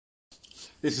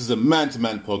This is a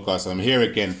man-to-man podcast. I'm here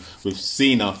again with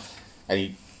Sina, and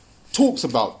he talks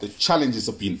about the challenges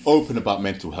of being open about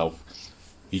mental health.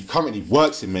 He currently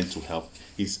works in mental health.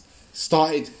 He's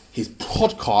started his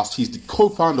podcast. He's the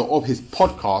co-founder of his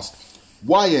podcast,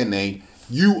 YNA,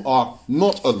 You Are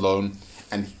Not Alone,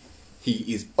 and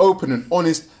he is open and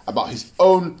honest about his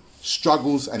own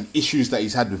struggles and issues that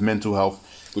he's had with mental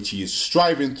health, which he is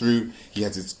striving through. He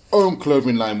has his own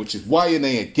clothing line, which is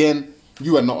YNA again,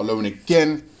 You Are Not Alone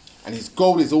again, and his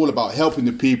goal is all about helping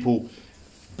the people,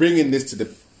 bringing this to the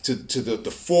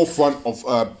forefront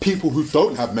of people who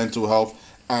don't have mental health,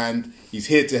 and he's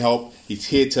here to help. He's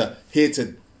here to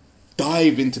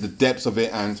dive into the depths of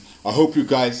it, and I hope you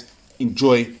guys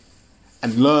enjoy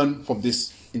and learn from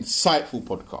this insightful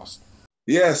podcast.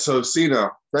 Yeah, so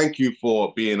Sina, thank you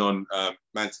for being on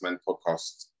Man to Man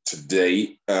podcast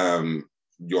today.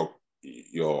 Your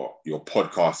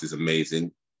podcast is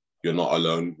amazing. You're Not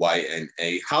Alone,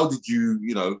 YNA. How did you,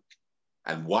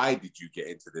 and why did you get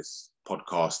into this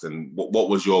podcast, and what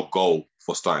was your goal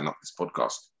for starting up this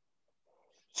podcast?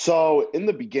 So in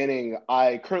the beginning,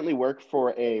 I currently work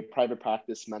for a private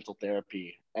practice mental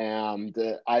therapy, and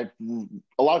a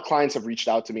lot of clients have reached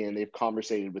out to me and they've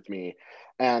conversated with me.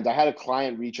 And I had a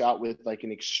client reach out with like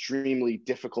an extremely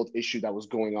difficult issue that was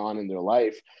going on in their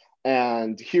life.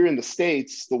 And here in the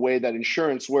States, the way that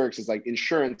insurance works is like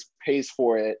insurance pays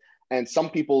for it. And some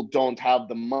people don't have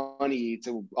the money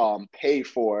to pay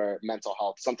for mental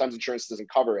health. Sometimes insurance doesn't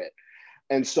cover it.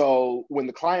 And so when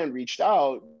the client reached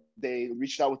out, they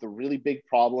reached out with a really big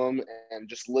problem, and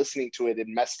just listening to it, it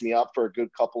messed me up for a good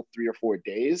couple, 3 or 4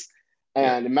 days.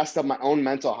 And it messed up my own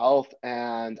mental health.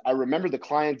 And I remember the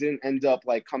client didn't end up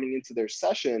like coming into their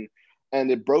session, and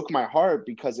it broke my heart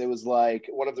because it was like,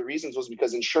 one of the reasons was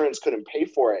because insurance couldn't pay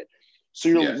for it. So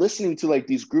you're listening to like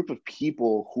these group of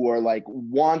people who are like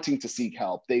wanting to seek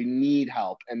help. They need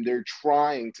help, and they're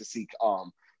trying to seek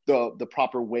the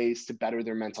proper ways to better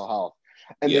their mental health.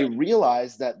 And they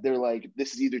realize that they're like,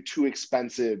 this is either too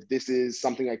expensive, this is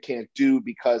something I can't do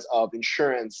because of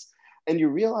insurance. And you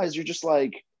realize you're just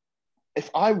like, if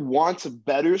I want to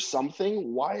better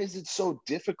something, why is it so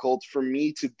difficult for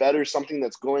me to better something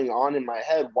that's going on in my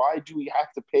head? Why do we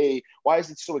have to pay? Why is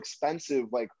it so expensive?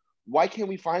 Like, why can't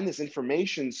we find this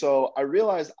information? So I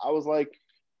realized, I was like,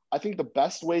 I think the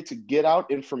best way to get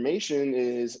out information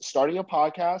is starting a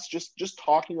podcast, just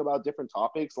talking about different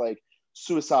topics like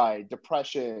suicide,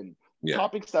 depression,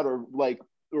 topics that are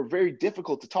very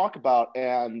difficult to talk about.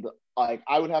 And like,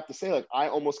 I would have to say, like, I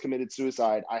almost committed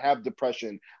suicide. I have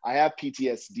depression. I have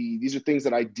PTSD. These are things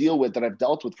that I deal with, that I've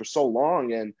dealt with for so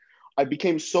long. And I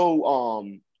became so,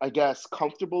 I guess,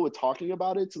 comfortable with talking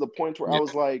about it to the point where I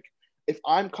was like, if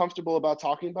I'm comfortable about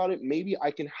talking about it, maybe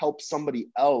I can help somebody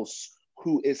else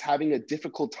who is having a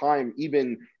difficult time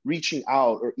even reaching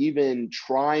out or even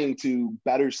trying to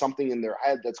better something in their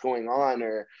head that's going on.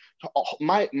 Or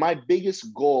my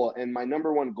biggest goal and my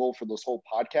number one goal for this whole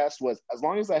podcast was, as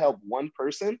long as I help one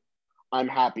person, I'm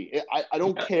happy. I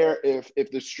don't care if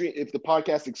the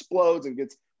podcast explodes and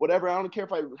gets whatever. I don't care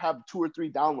if I have 2 or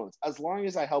 3 downloads. As long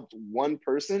as I helped one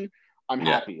person, I'm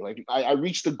happy. Like, I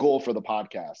reached the goal for the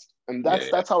podcast, and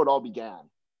that's how it all began.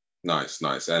 Nice.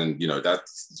 And,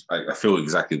 that's, I feel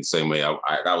exactly the same way.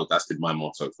 That's been my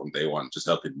motto from day one, just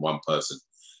helping one person,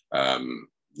 for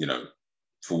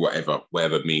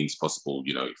whatever means possible,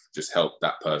 just help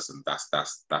that person.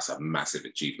 That's a massive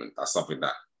achievement. That's something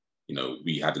that,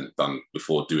 we hadn't done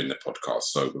before doing the podcast.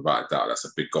 So without a doubt, that's a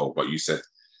big goal. But you said,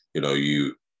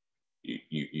 you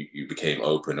became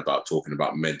open about talking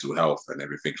about mental health and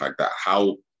everything like that.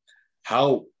 How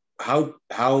hard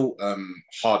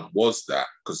was that?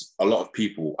 Because a lot of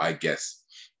people, I guess,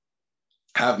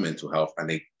 have mental health and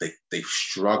they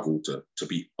struggle to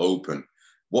be open.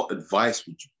 What advice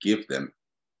would you give them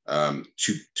to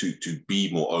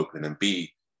be more open and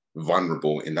be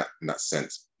vulnerable in that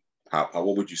sense?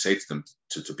 What would you say to them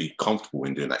to be comfortable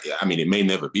in doing that? I mean, it may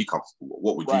never be comfortable.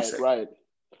 What would you say? Right.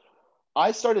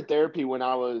 I started therapy when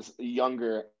I was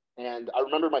younger. And I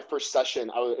remember my first session,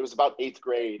 it was about 8th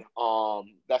grade.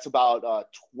 That's about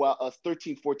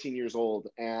 13, 14 years old.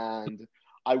 And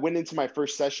I went into my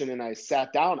first session and I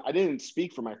sat down. I didn't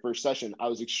speak for my first session. I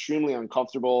was extremely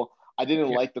uncomfortable. I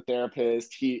didn't like the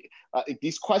therapist.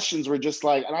 These questions were just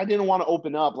like, and I didn't want to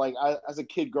open up. Like, as a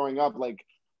kid growing up, like,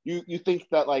 you think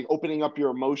that like opening up your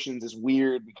emotions is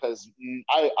weird, because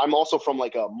I'm also from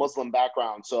like a Muslim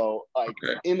background. So like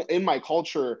in my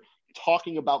culture,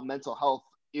 talking about mental health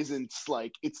isn't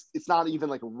like, it's not even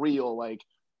like real. Like,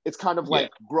 it's kind of like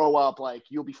grow up, like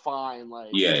you'll be fine, like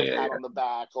here's a pat on the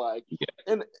back, like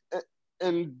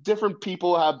and different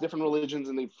people have different religions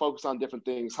and they focus on different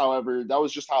things. However, that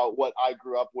was just what I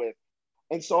grew up with.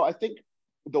 And so I think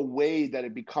the way that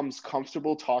it becomes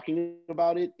comfortable talking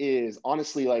about it is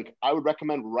honestly, like, I would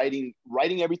recommend writing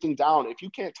everything down. If you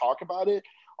can't talk about it,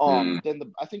 then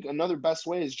I think another best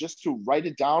way is just to write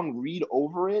it down, read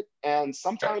over it. And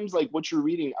sometimes, like, what you're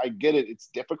reading, I get it, it's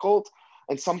difficult.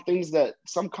 And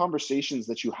some conversations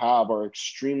that you have are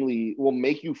will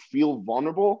make you feel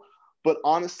vulnerable. But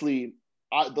honestly,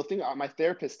 the thing my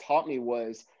therapist taught me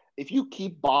was, if you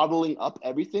keep bottling up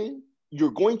everything,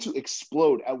 you're going to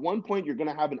explode. At one point, you're going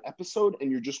to have an episode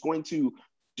and you're just going to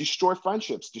destroy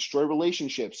friendships, destroy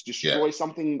relationships, destroy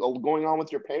something going on with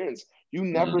your parents. You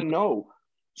never know.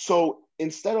 So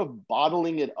instead of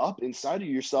bottling it up inside of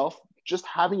yourself, just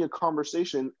having a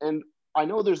conversation. And I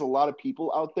know there's a lot of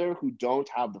people out there who don't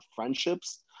have the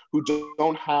friendships, who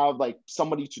don't have like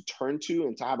somebody to turn to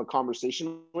and to have a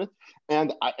conversation with.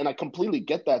 And I completely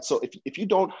get that. So if you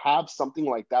don't have something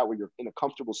like that where you're in a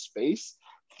comfortable space,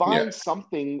 find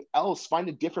something else, find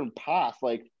a different path.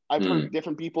 Like, I've heard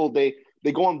different people, they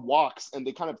go on walks and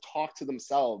they kind of talk to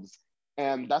themselves,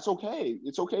 and that's okay.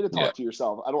 It's okay to talk to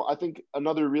yourself. I think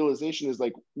another realization is,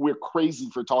 like, we're crazy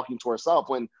for talking to ourselves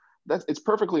when it's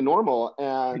perfectly normal.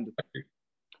 And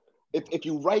if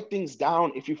you write things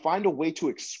down, if you find a way to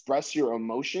express your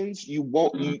emotions, you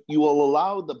will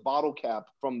allow the bottle cap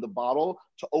from the bottle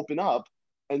to open up,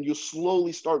 and you'll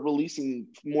slowly start releasing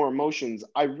more emotions.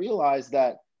 I realized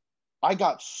that I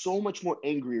got so much more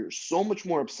angrier, so much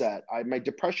more upset. My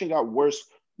depression got worse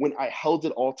when I held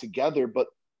it all together. But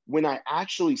when I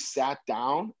actually sat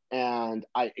down and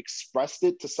I expressed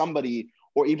it to somebody,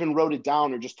 or even wrote it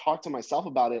down, or just talked to myself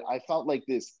about it, I felt like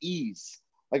this ease.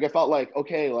 Like, I felt like,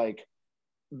 okay, like,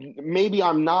 maybe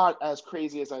I'm not as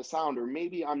crazy as I sound, or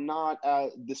maybe I'm not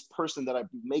this person that I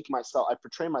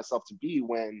portray myself to be,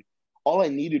 when all I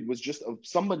needed was just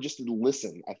someone just to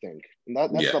listen, I think. And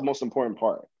that's the most important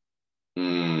part.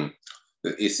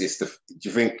 It's do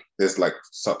you think there's like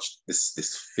such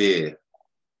this fear,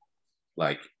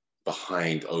 like,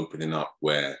 behind opening up,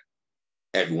 where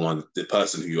the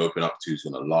person who you open up to is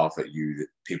going to laugh at you, that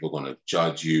people are going to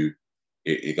judge you,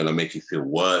 it's going to make you feel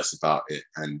worse about it?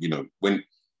 And, you know, when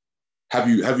have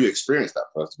you experienced that?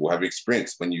 First of all, have you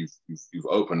experienced when you've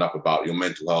opened up about your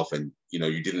mental health, and, you know,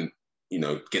 you didn't, you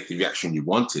know, get the reaction you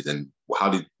wanted? And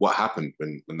what happened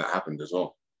when that happened as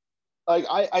well? Like,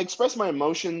 I expressed my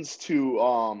emotions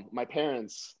to my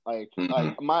parents. Like,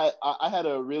 I had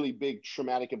a really big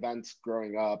traumatic event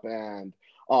growing up, and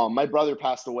my brother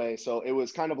passed away. So it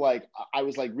was kind of like, I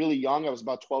was like really young. I was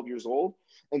about 12 years old.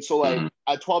 And so, like,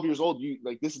 at 12 years old,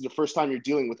 this is the first time you're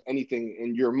dealing with anything,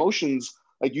 and your emotions,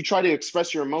 like, you try to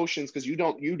express your emotions because I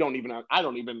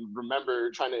don't even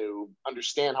remember trying to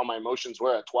understand how my emotions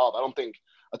were at 12. I don't think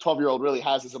a 12-year-old really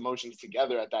has his emotions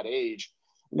together at that age.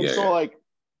 And like,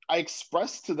 I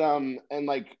expressed to them, and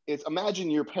like, imagine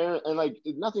your parent, and like,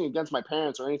 nothing against my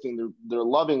parents or anything. They're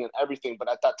loving and everything, but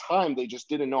at that time they just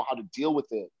didn't know how to deal with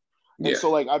it. And so,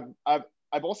 like,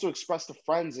 I've also expressed to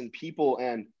friends and people,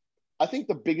 and I think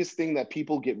the biggest thing that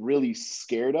people get really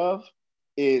scared of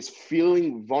is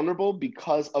feeling vulnerable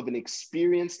because of an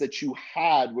experience that you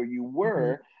had where you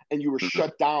were and you were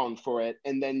shut down for it.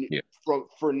 And then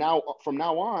from now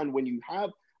on, when you have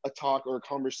a talk or a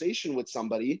conversation with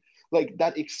somebody, like,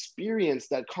 that experience,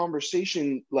 that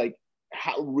conversation, like,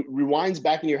 rewinds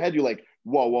back in your head. You're like,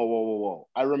 whoa.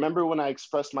 I remember when I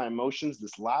expressed my emotions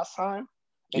this last time.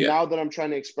 And now that I'm trying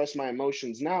to express my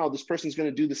emotions now, this person's going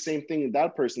to do the same thing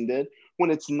that person did,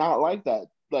 when it's not like that.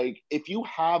 Like, if you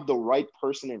have the right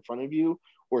person in front of you,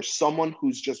 or someone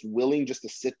who's just willing just to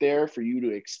sit there for you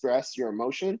to express your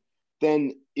emotion,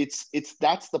 then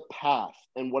that's the path.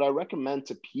 And what I recommend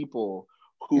to people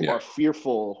who are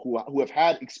fearful, who have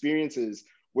had experiences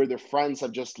where their friends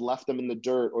have just left them in the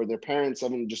dirt, or their parents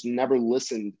haven't just never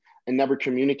listened and never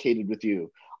communicated with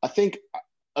you, I think,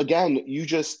 again,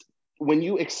 when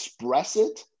you express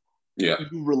it, you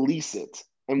release it.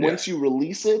 And once you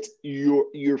release it,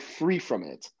 you're free from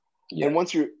it. And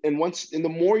the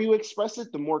more you express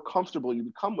it, the more comfortable you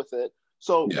become with it.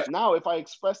 So now, if I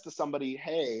express to somebody,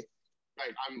 hey,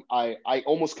 I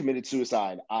almost committed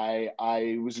suicide,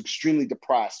 I was extremely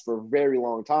depressed for a very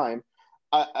long time,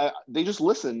 they just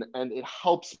listen, and it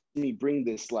helps me bring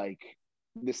this, like,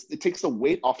 it takes the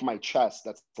weight off my chest.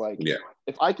 That's like,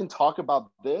 if I can talk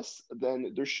about this,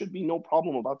 then there should be no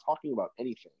problem about talking about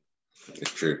anything.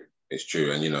 It's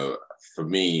true. And, you know, for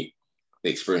me, the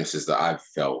experiences that I've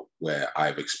felt where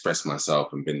I've expressed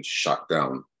myself and been shut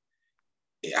down,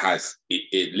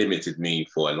 it limited me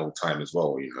for a long time as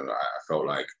well. You know, I felt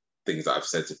like things that I've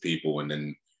said to people, and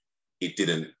then I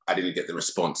didn't get the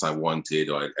response I wanted,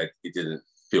 or it didn't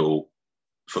fulfill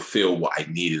what I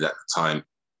needed at the time,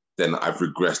 then I've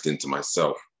regressed into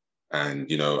myself. And,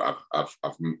 you know,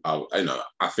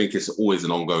 I think it's always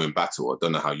an ongoing battle. I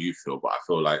don't know how you feel, but I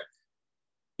feel like,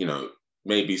 you know,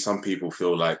 maybe some people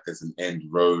feel like there's an end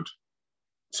road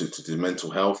to the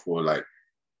mental health, or like,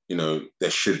 you know,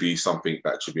 there should be something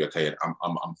that should be okay.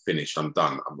 I'm finished. I'm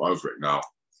done. I'm over it now.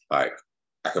 Like,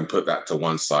 I can put that to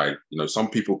one side. You know, some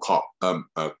people can't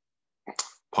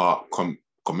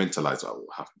compartmentalize. I'm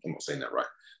not saying that right.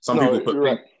 Some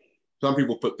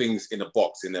people put things in a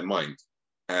box in their mind,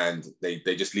 and they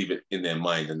just leave it in their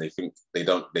mind, and they think they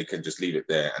can just leave it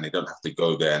there, and they don't have to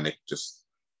go there, and they just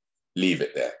leave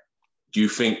it there. Do you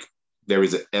think there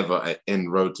is ever an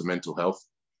end road to mental health?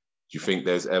 Do you think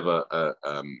there's ever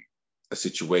a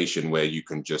situation where you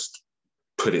can just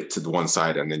put it to the one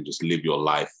side and then just live your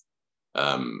life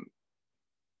in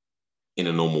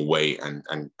a normal way, and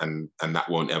that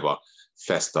won't ever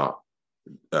fester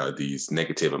these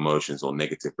negative emotions or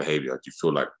negative behavior? Do you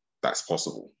feel like that's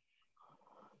possible?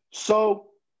 So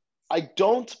I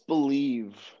don't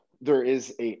believe there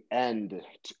is a end.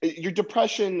 Your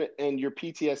depression and your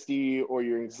PTSD or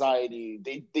your anxiety,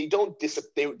 they don't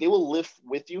disappear. They will live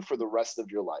with you for the rest of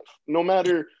your life. No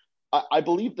matter, I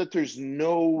believe that there's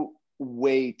no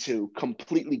way to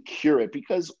completely cure it,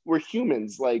 because we're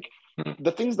humans. Like,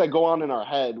 the things that go on in our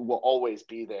head will always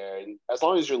be there. And as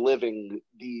long as you're living,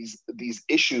 these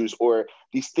issues or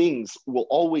these things will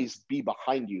always be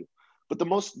behind you. But the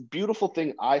most beautiful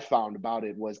thing I found about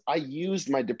it was I used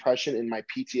my depression and my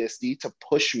PTSD to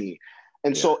push me.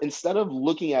 And so instead of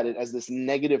looking at it as this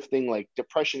negative thing, like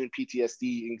depression and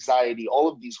PTSD, anxiety, all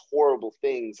of these horrible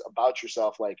things about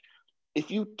yourself, like, if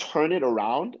you turn it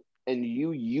around and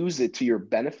you use it to your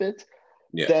benefit,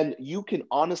 then you can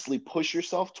honestly push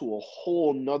yourself to a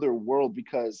whole nother world.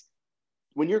 Because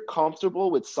when you're comfortable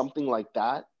with something like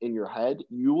that in your head,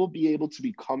 you will be able to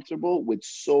be comfortable with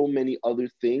so many other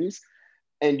things.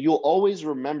 And you'll always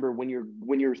remember when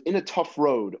you're in a tough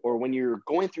road, or when you're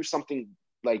going through something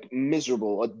like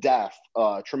miserable, a death,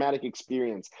 a traumatic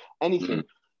experience, anything.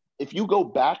 If you go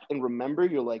back and remember,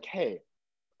 you're like, hey,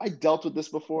 I dealt with this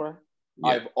before.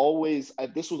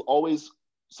 This was always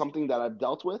something that I've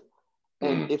dealt with.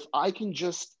 And if I can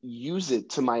just use it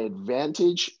to my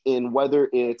advantage, in whether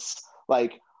it's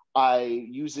like I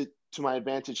use it to my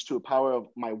advantage to a power of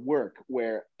my work,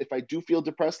 where if I do feel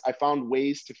depressed, I found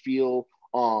ways to feel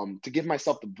to give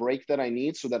myself the break that I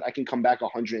need, so that I can come back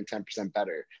 110%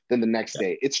 better than the next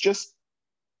day.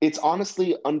 It's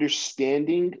honestly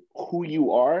understanding who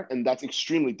you are, and that's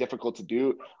extremely difficult to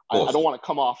do. I don't want to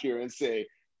come off here and say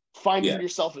finding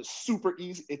yourself is super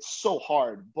easy. It's so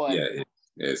hard, but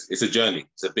it's a journey.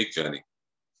 It's a big journey.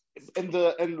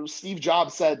 And Steve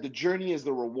Jobs said the journey is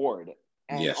the reward.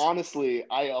 And honestly,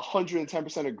 I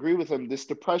 110% agree with him. This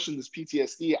depression, this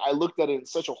PTSD, I looked at it in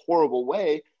such a horrible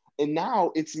way. And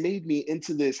now it's made me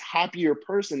into this happier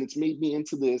person. It's made me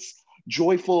into this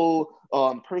joyful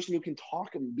person who can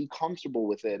talk and be comfortable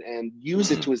with it and use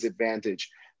it to his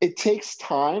advantage. It takes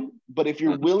time, but if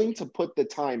you're willing to put the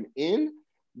time in,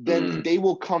 then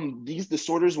these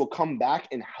disorders will come back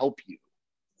and help you.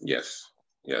 Yes,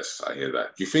 I hear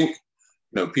that. Do you think,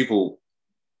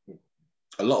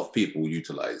 a lot of people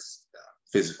utilize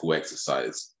physical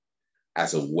exercise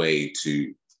as a way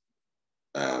to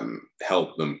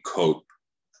help them cope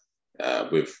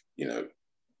with,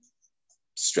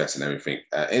 stress and everything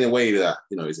in a way that,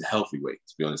 is a healthy way,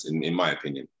 to be honest, in my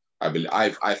opinion. I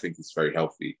think it's very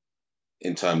healthy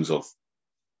in terms of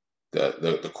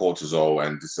the cortisol,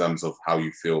 and in terms of how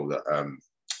you feel, that,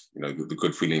 the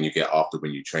good feeling you get after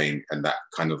when you train, and that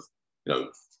kind of,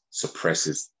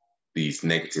 suppresses these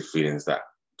negative feelings that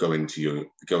go into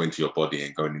your body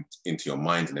and going into your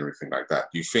mind and everything like that.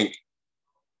 Do you think,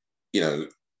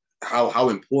 how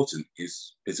important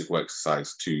is physical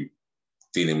exercise to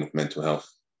dealing with mental health?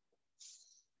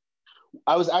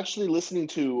 I was actually listening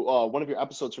to one of your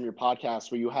episodes from your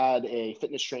podcast where you had a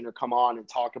fitness trainer come on and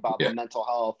talk about the mental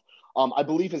health. I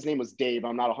believe his name was Dave.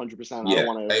 I'm not 100%. I don't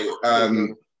want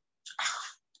to.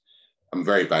 I'm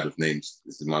very bad with names.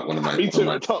 This is one of my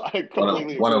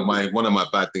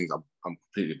bad things. I'm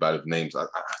completely bad with names.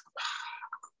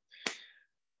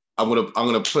 I'm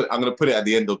gonna put it at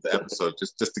the end of the episode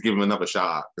just to give him another shout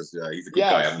out, because he's a good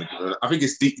guy. I think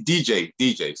it's DJ.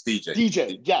 It's DJ.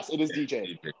 DJ. Yes, it is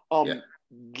DJ.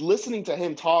 Listening to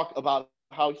him talk about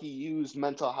how he used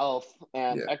mental health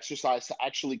and exercise to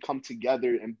actually come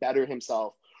together and better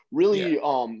himself really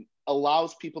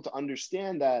allows people to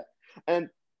understand that. And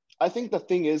I think the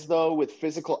thing is, though, with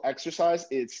physical exercise,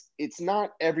 it's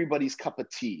not everybody's cup of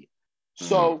tea.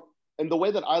 So And the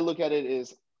way that I look at it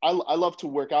is, I love to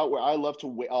work out, where I love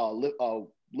to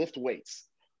lift weights.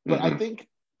 But I Mm-hmm. think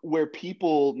where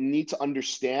people need to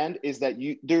understand is that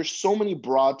there's so many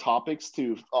broad topics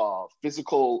to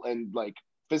physical and like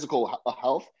physical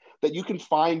health, that you can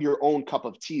find your own cup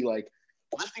of tea. Like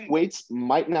lifting weights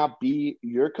might not be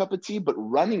your cup of tea, but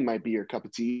running might be your cup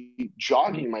of tea.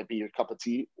 Jogging might be your cup of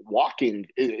tea. Walking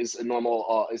is a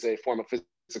normal is a form of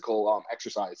physical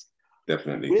exercise.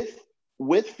 Definitely.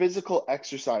 With physical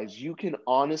exercise, you can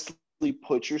honestly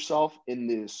put yourself in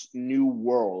this new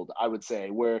world, I would say,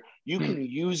 where you Mm. can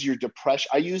use your depression.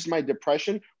 I used my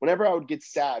depression whenever I would get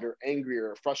sad or angry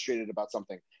or frustrated about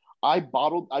something. I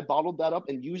bottled that up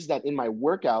and used that in my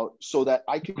workout so that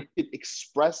I could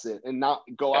express it and not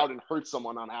go Yeah. out and hurt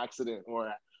someone on accident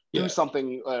or do Yeah.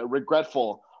 something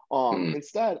regretful. Mm.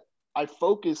 Instead, I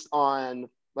focused on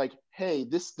like, hey,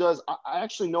 this does. I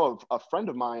actually know of a friend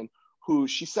of mine who,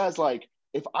 she says, like,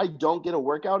 if I don't get a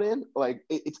workout in, like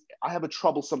I have a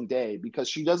troublesome day, because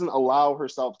she doesn't allow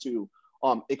herself to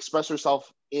express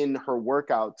herself in her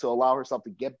workout to allow herself to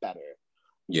get better.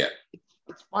 Yeah.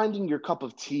 It's finding your cup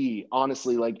of tea,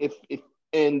 honestly. Like if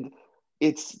and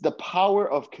it's the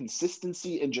power of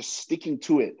consistency and just sticking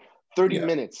to it. 30 Yeah.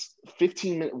 minutes,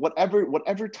 15 minutes,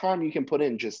 whatever time you can put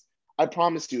in. Just, I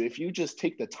promise you, if you just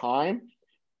take the time,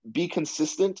 be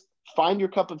consistent, find your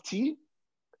cup of tea,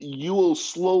 you will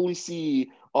slowly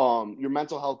see your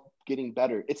mental health getting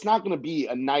better. It's not going to be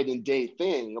a night and day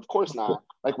thing, of course not,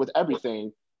 like with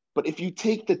everything. But if you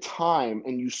take the time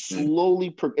and you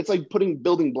slowly, it's like putting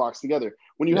building blocks together.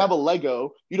 When you Yeah. have a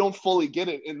Lego, you don't fully get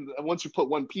it. And once you put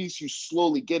one piece, you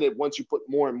slowly get it once you put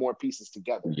more and more pieces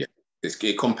together. Yeah.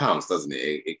 It compounds, doesn't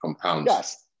it? It compounds.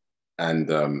 Yes.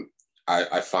 And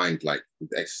I find, like,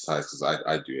 with exercise, because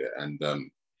I do it,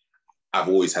 and I've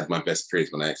always had my best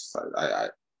periods when I exercise.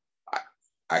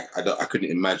 I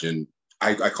couldn't imagine.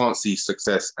 I can't see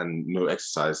success and no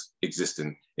exercise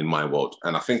existing in my world.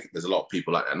 And I think there's a lot of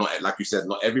people like that. Not, like you said,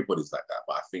 not everybody's like that,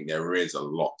 but I think there is a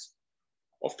lot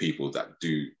of people that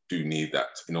do need that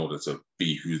in order to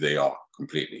be who they are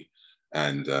completely.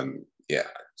 And yeah,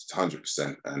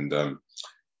 100%. And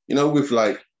you know, with,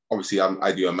 like, obviously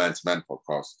I do a man-to-man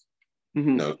podcast. Mm-hmm.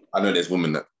 You know, I know there's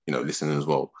women that, you know, listen as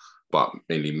well, but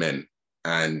mainly men.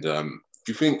 And do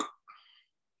you think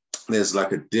there's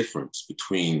like a difference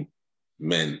between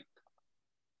men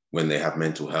when they have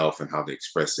mental health and how they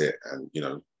express it, and, you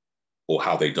know, or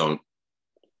how they don't,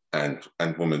 and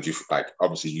women? Do you, like,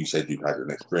 obviously you said you've had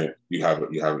an experience, you have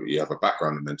a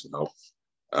background in mental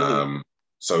health,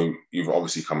 so you've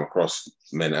obviously come across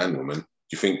men and women. Do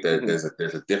you think that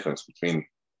there's a difference between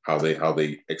how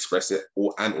they express it,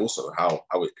 and also how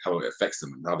it affects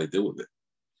them and how they deal with it?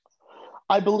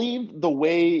 I believe the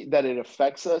way that it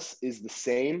affects us is the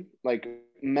same. Like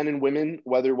men and women,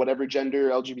 whatever gender,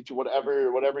 LGBT,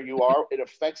 whatever you are, it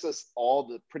affects us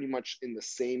all pretty much in the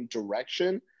same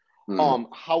direction.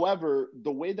 However,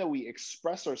 the way that we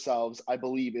express ourselves, I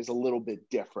believe, is a little bit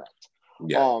different.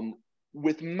 Yeah.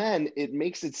 With men, it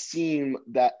makes it seem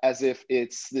that as if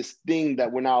it's this thing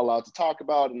that we're not allowed to talk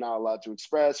about and not allowed to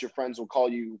express. Your friends will call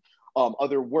you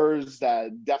other words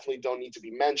that definitely don't need to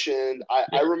be mentioned.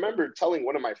 I remember telling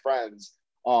one of my friends,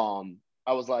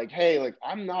 I was like, hey, like,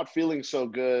 I'm not feeling so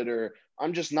good, or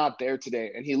I'm just not there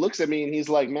today. And he looks at me and he's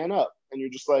like, man up. And you're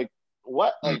just like,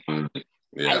 what? Like,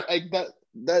 yeah.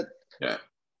 Yeah.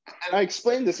 And I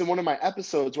explained this in one of my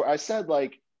episodes where I said,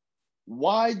 like,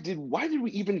 why did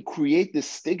we even create this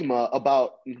stigma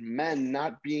about men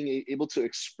not being able to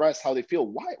express how they feel?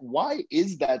 Why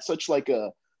is that such like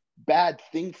a bad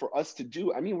thing for us to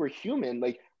do? I mean, we're human.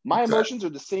 Like, my emotions are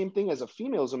the same thing as a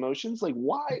female's emotions. Like,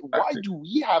 why do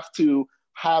we have to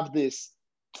have this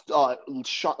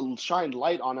shine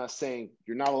light on us saying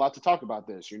you're not allowed to talk about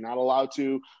this, you're not allowed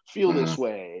to feel this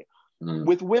way?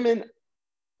 With women,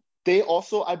 they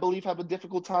also, I believe, have a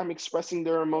difficult time expressing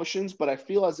their emotions, but I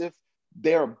feel as if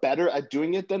they're better at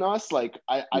doing it than us. Like,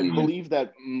 I believe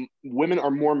that women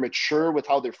are more mature with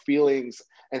how their feelings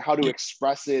and how to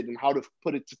express it and how to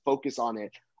put it to focus on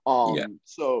it.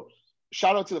 So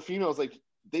shout out to the females. Like,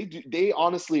 they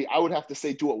honestly, I would have to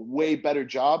say, do a way better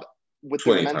job with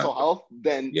their mental health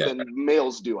than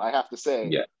males do, I have to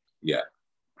say. Yeah.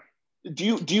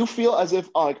 Do you feel as if,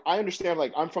 like, I understand,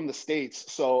 like, I'm from the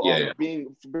States, so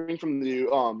being from the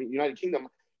United Kingdom,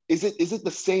 is it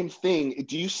the same thing?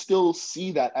 Do you still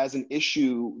see that as an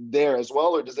issue there as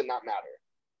well, or does it not matter?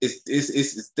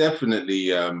 It's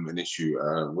definitely an issue,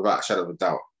 without a shadow of a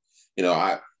doubt. You know,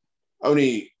 I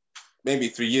only maybe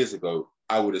 3 years ago,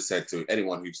 I would have said to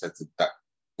anyone who said to that,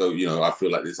 though, you know, I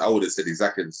feel like this, I would have said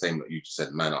exactly the same that you just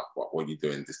said, man up, what are you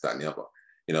doing, this, that, and the other.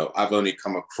 I've only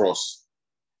come across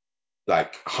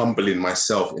like humbling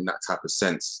myself in that type of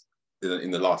sense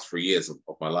in the last 3 years of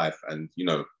my life. And,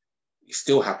 it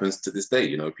still happens to this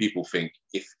day. People think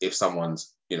if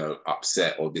someone's,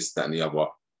 upset or this, that, and the other,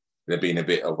 they're being a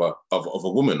bit of a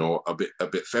woman or a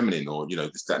bit feminine or,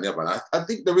 this, that, and the other. And I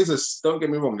think don't get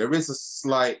me wrong, there is a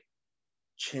slight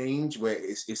change where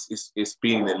it's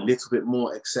being a little bit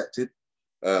more accepted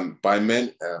by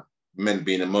men. Men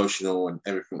being emotional and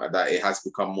everything like that, it has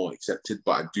become more accepted,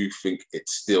 but I do think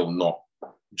it's still not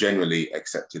generally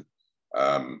accepted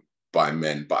by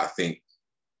men. But I think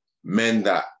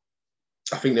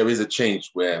there is a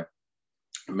change where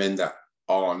men that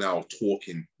are now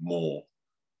talking more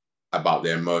about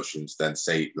their emotions than,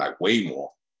 say, like way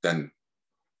more than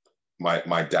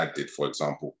my dad did, for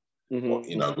example, or,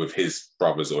 with his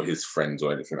brothers or his friends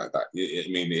or anything like that. I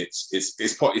mean,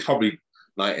 it's probably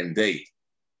night and day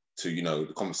to,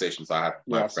 the conversations I have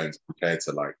with my friends compared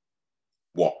to like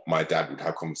what my dad would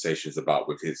have conversations about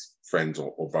with his friends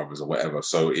or brothers or whatever.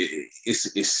 So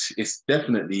it's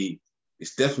definitely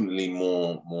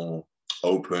more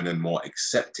open and more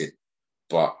accepted.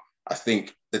 But I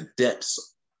think the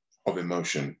depths of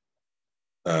emotion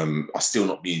are still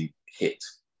not being hit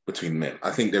between men.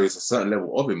 I think there is a certain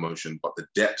level of emotion, but the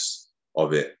depths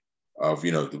of it, of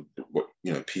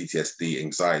PTSD,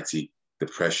 anxiety,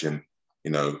 depression,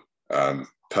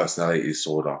 personality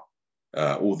disorder,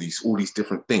 all these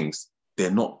different things.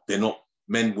 They're not.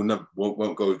 Men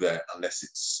won't go there unless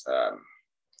it's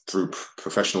through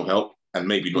professional help, and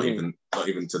maybe not even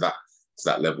to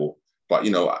that level. But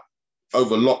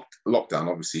over lockdown,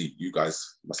 obviously, you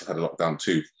guys must have had a lockdown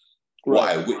too. Right. What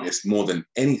I witnessed more than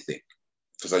anything,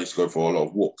 because I used to go for a lot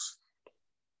of walks,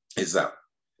 is that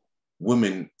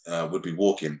women would be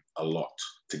walking a lot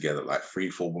together, like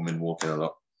 3-4 women walking a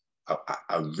lot.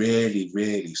 I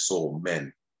rarely saw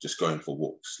men just going for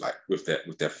walks, like with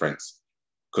their friends,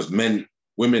 because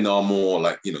women are more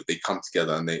like, they come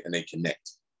together and they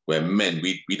connect. Where men,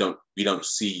 we don't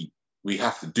see, we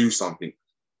have to do something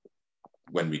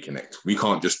when we connect. We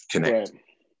can't just connect,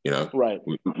 Right.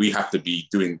 We have to be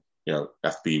doing, have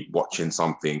to be watching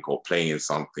something or playing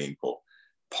something or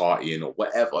partying or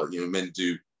whatever. Men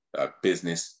do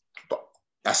business, but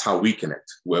that's how we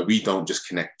connect, where we don't just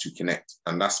connect to connect.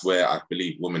 And that's where I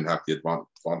believe women have the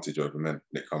advantage over men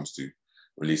when it comes to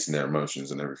releasing their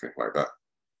emotions and everything like that.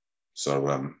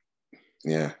 So,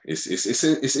 yeah,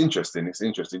 it's interesting. It's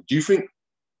interesting. Do you think,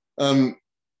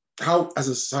 how as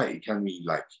a society can we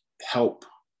like help,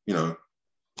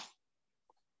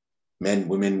 men,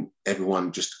 women,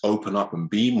 everyone just open up and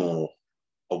be more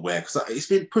aware? Because it's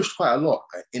been pushed quite a lot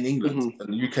in England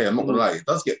and the UK. I'm not gonna lie, it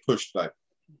does get pushed, like,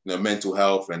 mental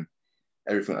health and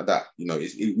everything like that.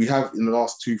 We have in the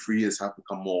last 2-3 years have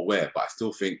become more aware, but I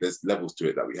still think there's levels to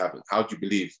it that we haven't. How do you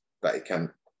believe that it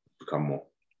can become more?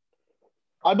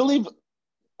 I believe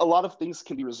a lot of things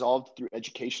can be resolved through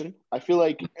education. I feel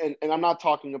like, and I'm not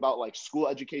talking about like school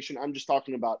education, I'm just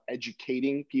talking about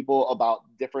educating people about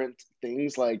different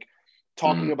things, like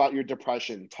talking about your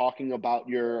depression, talking about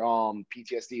your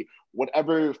PTSD,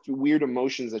 whatever weird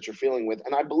emotions that you're feeling with.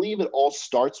 And I believe it all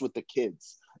starts with the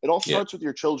kids. It all starts with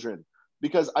your children,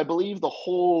 because I believe the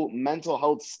whole mental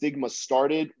health stigma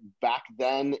started back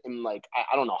then in like,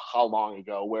 I don't know how long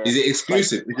ago. Where is it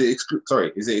exclusive?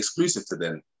 Like, is it exclusive to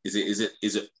them? Is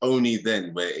it only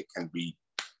then where it can be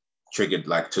triggered,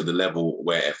 like to the level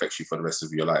where it affects you for the rest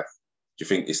of your life? Do you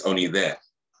think it's only there?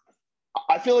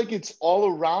 I feel like it's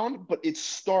all around, but it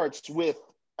starts with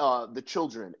the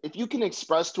children. If you can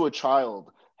express to a child,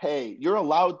 hey, you're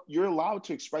allowed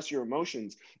to express your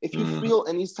emotions. If you feel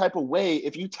any type of way,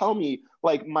 if you tell me,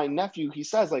 like my nephew, he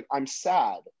says like, I'm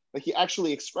sad. Like he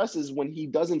actually expresses when he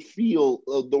doesn't feel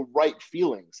the right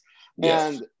feelings.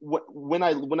 Yes. And when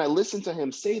I listen to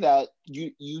him say that,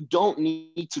 you don't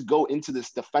need to go into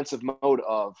this defensive mode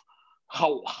of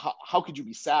how could you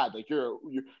be sad? Like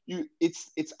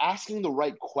it's asking the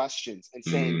right questions and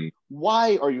saying,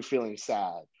 why are you feeling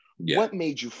sad? Yeah. What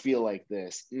made you feel like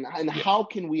this? And how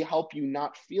can we help you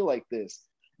not feel like this?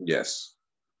 Yes.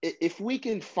 If we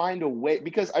can find a way,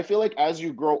 because I feel like as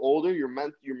you grow older, your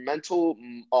mental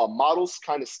models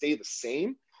kind of stay the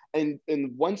same. And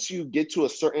once you get to a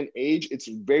certain age, it's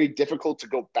very difficult to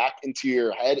go back into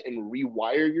your head and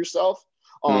rewire yourself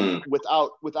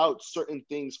without certain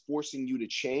things forcing you to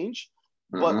change.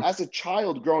 But as a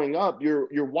child growing up,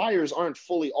 your wires aren't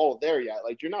fully all there yet.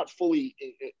 Like you're not fully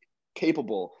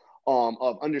capable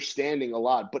of understanding a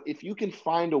lot. But if you can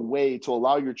find a way to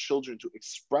allow your children to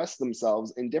express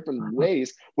themselves in different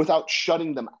ways without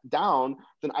shutting them down,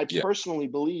 then I personally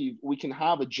believe we can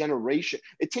have a generation.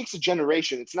 It takes a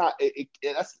generation. It's not.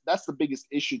 That's the biggest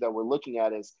issue that we're looking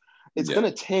at is it's going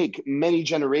to take many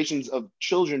generations of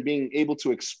children being able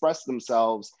to express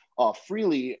themselves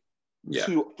freely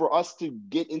for us to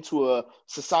get into a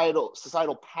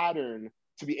societal pattern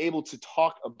to be able to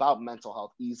talk about mental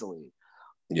health easily.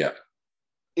 Yeah.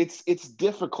 It's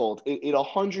difficult. It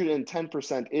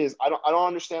 110% is. I don't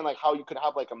understand like how you could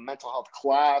have like a mental health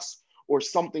class or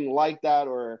something like that.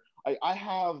 Or I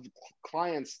have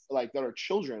clients like that are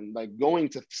children like going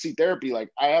to see therapy. Like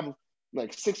I have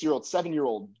like 6-year-old,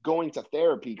 7-year-old going to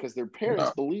therapy because their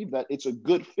parents believe that it's a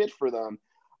good fit for them.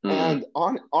 And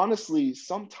honestly,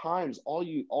 sometimes all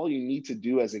you need to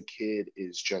do as a kid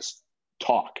is just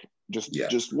talk,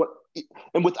 just what,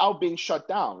 and without being shut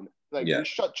down. Like we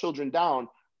shut children down,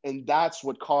 and that's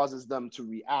what causes them to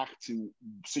react to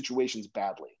situations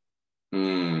badly.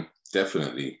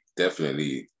 Definitely. I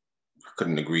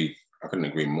couldn't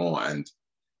agree more. And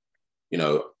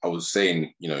I was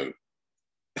saying,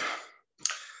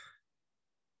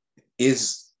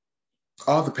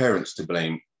 are the parents to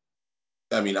blame?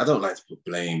 I mean, I don't like to put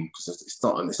blame because it's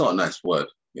not a nice word,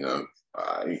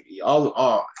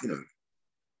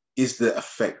 is the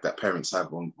effect that parents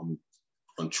have on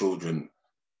children,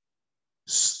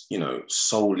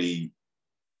 solely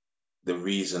the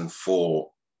reason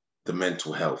for the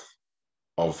mental health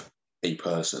of a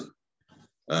person?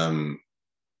 I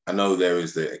know there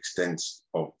is the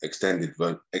extended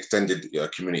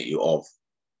community of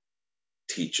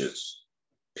teachers,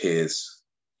 peers,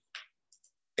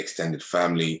 extended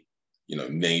family,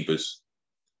 neighbors,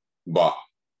 but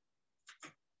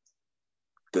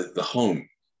the home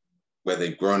where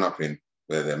they've grown up in,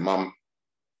 where their mum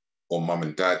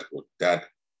and dad or dad,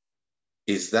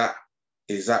 is that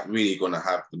really going to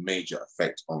have the major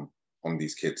effect on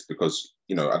these kids? Because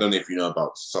I don't know if you know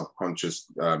about subconscious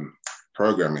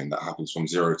programming that happens from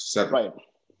 0 to 7.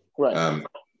 Right.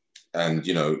 And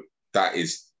that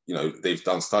is, they've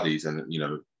done studies, and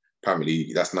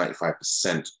apparently that's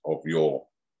 95% of your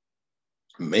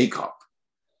makeup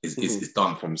is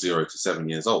done from 0 to 7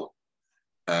 years old.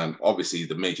 Obviously,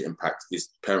 the major impact is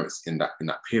parents in that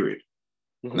period.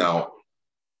 Now,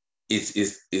 is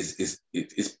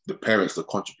the parents the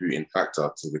contributing factor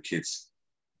to the kids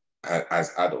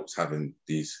as adults having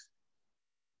these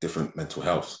different mental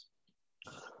health?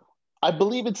 I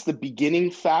believe it's the beginning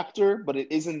factor, but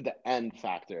it isn't the end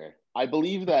factor. I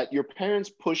believe that your parents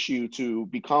push you to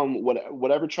become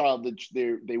whatever child that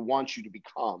they want you to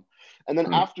become. And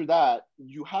then after that,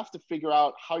 you have to figure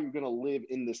out how you're going to live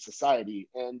in this society.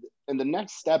 And the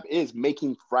next step is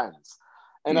making friends.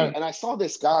 And I saw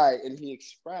this guy, and he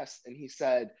expressed, and he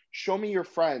said, show me your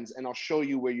friends and I'll show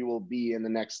you where you will be in the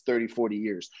next 30, 40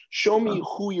 years. Show me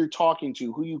who you're talking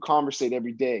to, who you conversate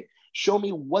every day. Show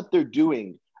me what they're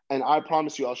doing. And I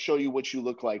promise you, I'll show you what you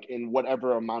look like in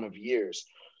whatever amount of years.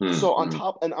 So on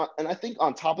top, and I think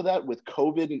on top of that, with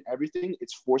COVID and everything,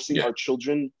 it's forcing our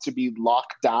children to be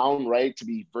locked down, right? To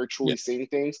be virtually seeing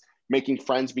things. Making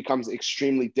friends becomes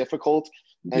extremely difficult.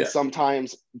 And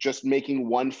sometimes just making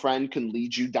one friend can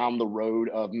lead you down the road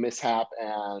of mishap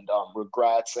and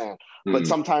regrets. But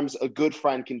sometimes a good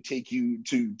friend can take you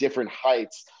to different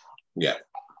heights.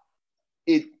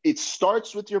 It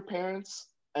starts with your parents,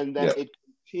 and then it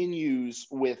continues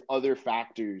with other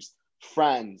factors,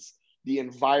 friends, the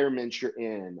environment you're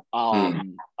in.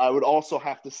 I would also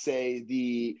have to say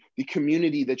the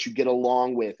community that you get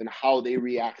along with and how they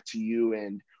react to you,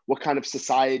 and what kind of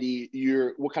society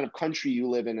what kind of country you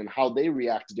live in, and how they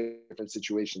react to different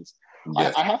situations.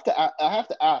 I have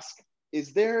to ask,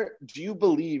 do you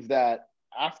believe that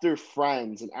after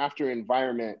friends and after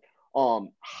environment,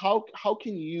 how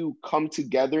can you come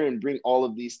together and bring all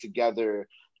of these together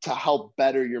to help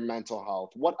better your mental health?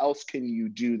 What else can you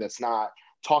do that's not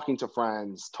talking to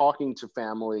friends, talking to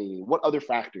family? What other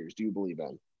factors do you believe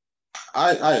in?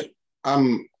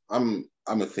 I'm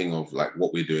a thing of like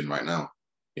what we're doing right now.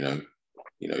 You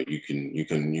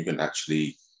can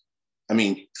actually, I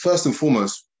mean, first and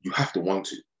foremost, you have to want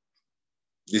to.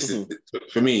 This is,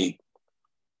 for me,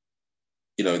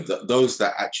 those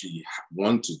that actually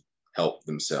want to help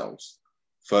themselves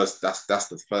first, that's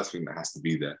the first thing that has to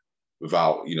be there,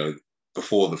 without,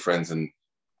 before the friends and,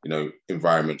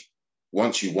 environment.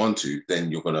 Once you want to,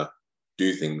 then you're going to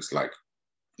do things like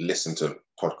listen to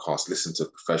podcasts, listen to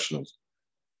professionals,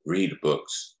 read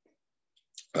books,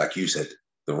 like you said,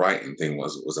 the writing thing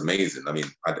was amazing. I mean,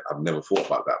 I've never thought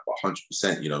about that, but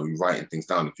 100%, you know, you writing things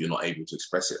down. If you're not able to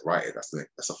express it, write it.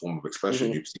 That's a form of expression.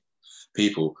 Mm-hmm. You see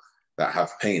people that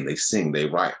have pain, they sing, they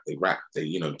write, they rap, they,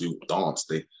 you know, do dance,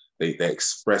 they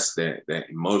express their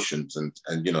emotions,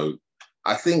 and you know,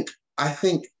 I think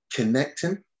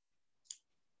connecting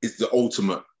is the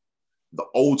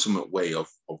ultimate way of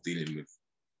dealing with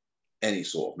any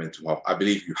sort of mental health. I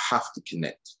believe you have to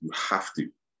connect. You have to,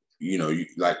 you know,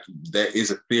 like there is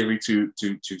a theory to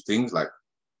things like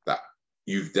that.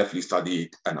 You've definitely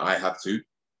studied, and I have too.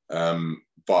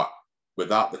 But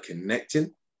without the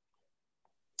connecting,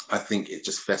 I think it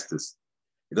just festers.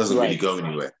 It doesn't really go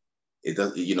anywhere. It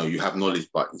does, you know, you have knowledge,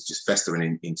 but it's just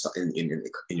festering in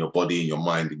your body, in your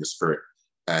mind, in your spirit,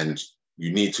 and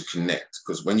you need to connect,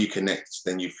 because when you connect,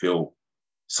 then you feel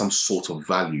some sort of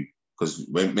value. Because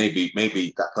when maybe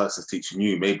that person's teaching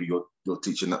you, maybe you're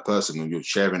teaching that person, and you're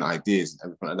sharing ideas and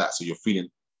everything like that. So you're feeling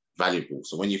valuable.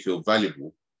 So when you feel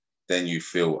valuable, then you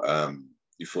feel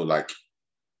like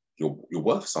you're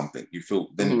worth something. You feel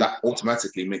then that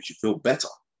automatically makes you feel better.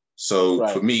 So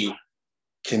for me,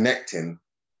 connecting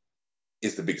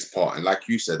is the biggest part. And like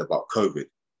you said about COVID,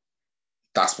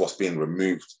 that's what's being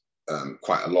removed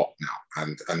quite a lot now.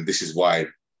 And this is why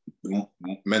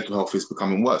mental health is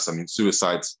becoming worse. I mean,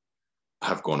 suicides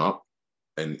have gone up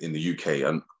in the UK,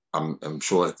 and I'm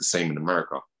sure it's the same in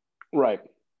America. Right.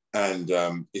 And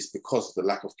it's because of the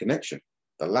lack of connection.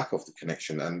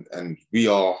 And we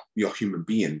are human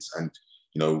beings, and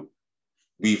you know,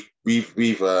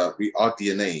 our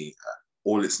DNA,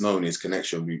 all it's known is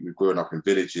connection. We've grown up in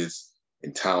villages,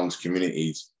 in towns,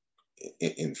 communities,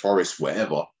 in forests,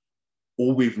 wherever.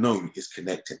 All we've known is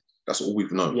connecting. That's all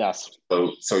we've known. Yes.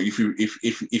 So if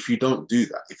you don't do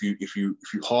that, if you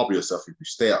harbor yourself, if you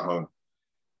stay at home,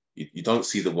 you don't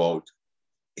see the world.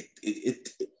 It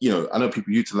you know, I know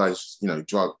people utilize, you know,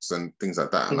 drugs and things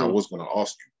like that, and I was going to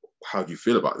ask you, how do you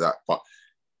feel about that? But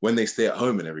when they stay at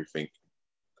home and everything,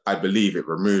 I believe it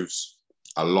removes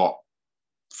a lot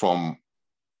from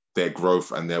their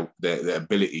growth and their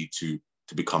ability to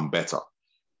become better.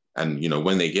 And you know,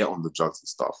 when they get on the drugs and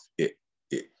stuff,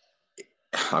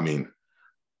 I mean,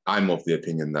 I'm of the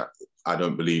opinion that I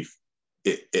don't believe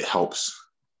it helps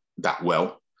that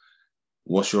well.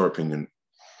 What's your opinion?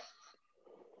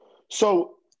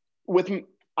 So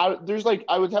there's like,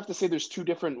 I would have to say there's two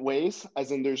different ways,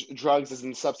 as in there's drugs, as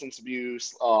in substance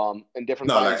abuse, and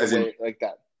different kinds of ways like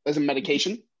that, as in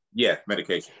medication. Yeah,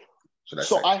 medication.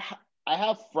 So I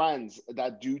have friends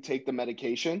that do take the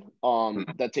medication,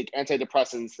 that take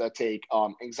antidepressants, that take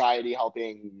anxiety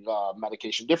helping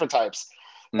medication, different types.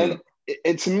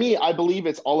 And to me, I believe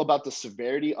it's all about the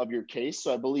severity of your case.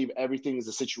 So I believe everything is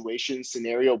a situation,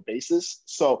 scenario basis.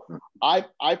 So I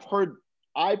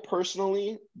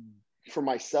personally, for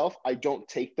myself, I don't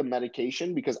take the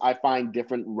medication because I find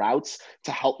different routes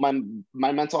to help my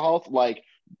mental health, like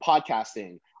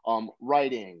podcasting,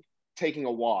 writing, taking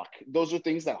a walk. Those are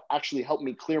things that actually help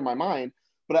me clear my mind.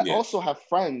 But I also have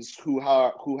friends who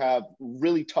have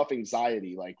really tough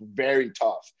anxiety, like very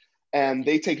tough, and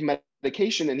they take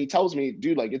medication, and he tells me,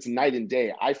 dude, like it's night and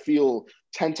day. I feel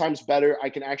 10 times better. I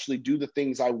can actually do the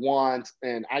things I want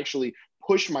and actually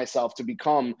push myself to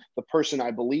become the person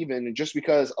I believe in, and just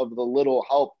because of the little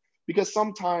help. Because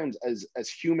sometimes as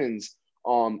humans,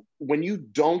 when you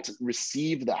don't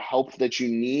receive the help that you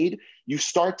need, you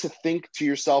start to think to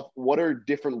yourself, what are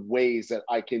different ways that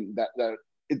I can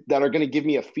that are going to give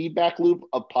me a feedback loop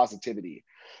of positivity?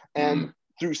 And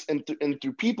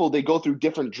through people, they go through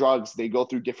different drugs, they go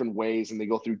through different ways, and they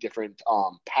go through different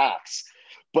paths.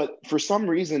 But for some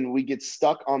reason, we get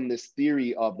stuck on this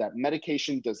theory of that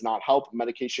medication does not help.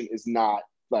 Medication is not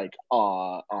like,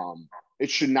 it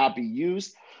should not be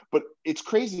used. But it's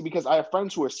crazy because I have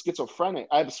friends who are schizophrenic.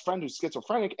 I have a friend who's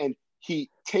schizophrenic, and he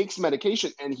takes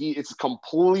medication, and it's a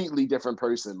completely different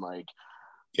person. Like,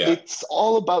 it's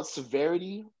all about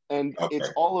severity, and it's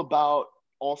all about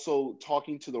also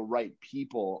talking to the right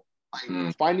people,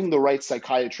 finding the right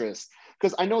psychiatrist.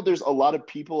 Because I know there's a lot of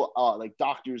people, like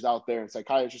doctors out there and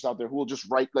psychiatrists out there, who will just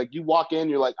write, like, you walk in,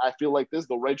 you're like, I feel like this,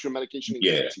 they'll write you a medication and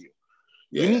give it to you.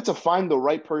 You need to find the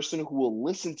right person who will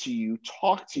listen to you,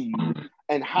 talk to you,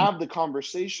 and have the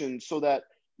conversation, so that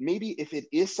maybe if it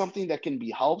is something that can be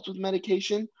helped with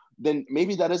medication, then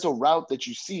maybe that is a route that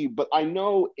you see. But I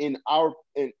know in our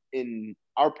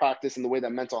practice, and the way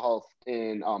that mental health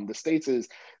in the States is,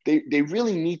 they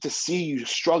really need to see you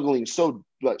struggling so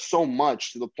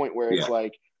much, to the point where it's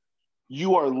like,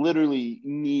 you are literally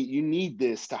need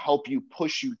this to help you,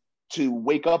 push you to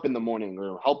wake up in the morning,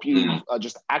 or help you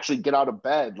just actually get out of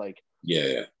bed. Like,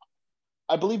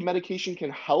 I believe medication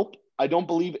can help. I don't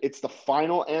believe it's the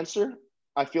final answer.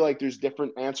 I feel like there's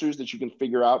different answers that you can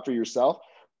figure out for yourself.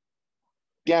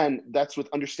 Again, that's with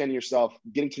understanding yourself,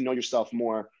 getting to know yourself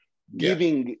more, Yeah.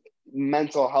 giving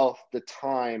mental health the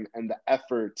time and the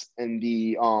effort and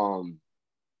the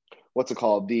what's it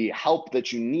called, the help that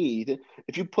you need.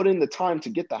 If you put in the time to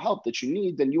get the help that you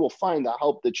need, then you will find the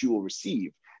help that you will receive.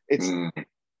 Mm,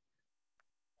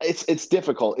 It's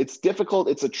difficult. It's difficult.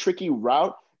 It's a tricky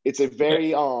route. It's a yeah. very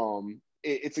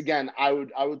it's again, I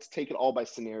would take it all by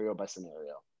scenario by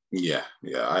scenario. Yeah.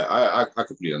 Yeah. I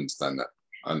completely understand that.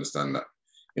 I understand that.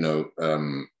 You know,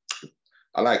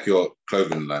 I like your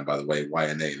clothing line, by the way.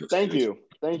 YNA looks Thank good. you.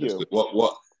 Thank Looks you.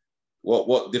 good.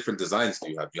 What different designs do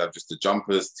you have? Do you have just the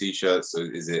jumpers, t-shirts? Or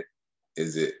is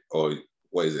it, or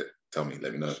what is it? Tell me.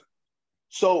 Let me know.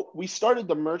 So we started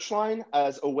the merch line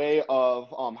as a way of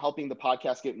helping the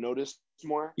podcast get noticed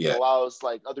more. It Yeah. allows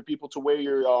like other people to wear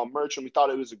your merch, and we thought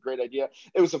it was a great idea.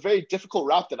 It was a very difficult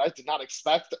route that I did not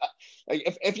expect. Like,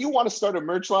 if you want to start a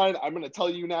merch line, I'm going to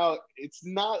tell you now, it's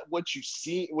not what you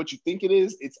see, what you think it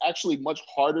is. It's actually much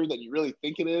harder than you really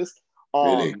think it is.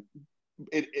 Really?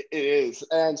 It is.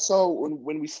 And so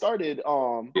when we started,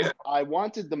 Yeah. I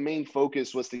wanted the main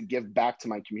focus was to give back to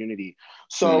my community. Mm,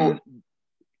 So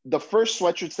the first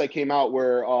sweatshirts that came out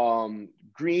were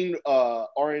green,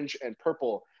 orange, and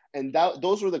purple, and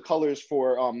those were the colors for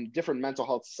different mental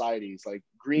health societies. Like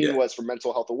green yeah. was for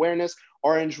mental health awareness,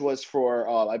 orange was for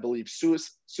I believe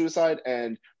suicide,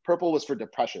 and purple was for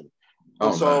depression.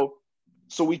 And Oh man.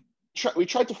 so we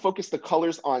tried to focus the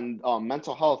colors on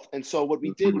mental health. And so what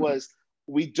we did Mm, was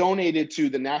we donated to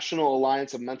the National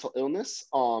Alliance of Mental Illness.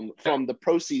 yeah. From the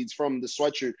proceeds from the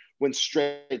sweatshirt went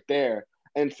straight there.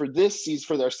 And for this season,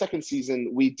 for our second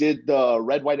season, we did the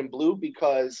red, white, and blue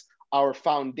because our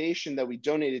foundation that we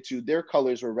donated to, their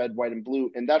colors were red, white, and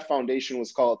blue. And that foundation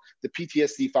was called the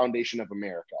PTSD Foundation of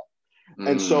America.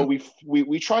 And so Mm,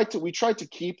 we tried to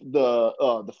keep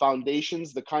the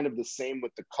foundations the kind of the same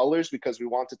with the colors because we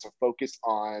wanted to focus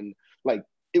on, like,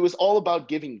 it was all about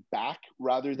giving back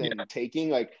rather yeah. than taking.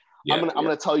 Like, Yeah. I'm Yeah.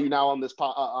 gonna tell you now on this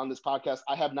podcast,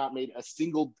 I have not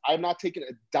taken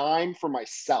a dime for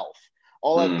myself.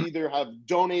 All I've Mm, either have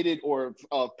donated or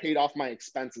paid off my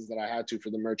expenses that I had to for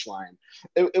the merch line.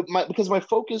 Because my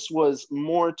focus was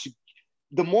more to,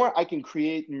 the more I can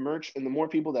create merch and the more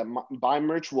people that buy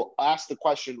merch will ask the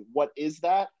question, what is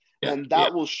that? yeah. And Yeah.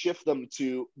 that will shift them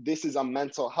to, this is a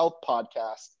mental health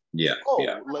podcast. Yeah.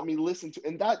 Yeah. Oh, let me listen to,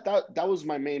 and that was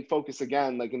my main focus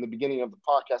again, like in the beginning of the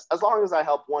podcast. As long as I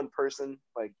help one person,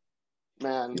 like,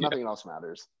 man, Yeah. nothing else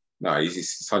matters. No,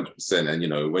 it's 100%. And you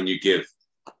know, when you give,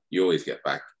 you always get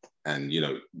back. And you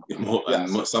know,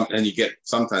 Yes. and you get,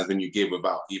 sometimes when you give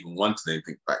without even wanting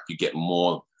anything back, you get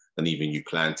more than even you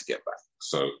plan to get back.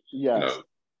 So you Yes. know,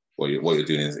 what you're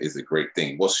doing is a great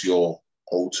thing. What's your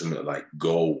ultimate like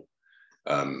goal?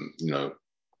 You know,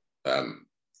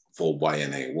 for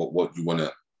YNA. What do you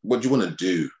wanna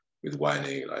do with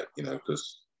YNA? Like, you know, because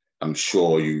I'm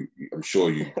sure you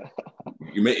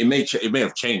may, it may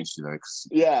have changed. You know,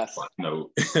 Yes. but, you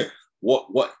know,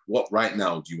 what right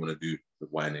now do you want to do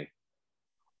with YNA?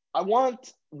 I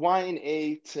want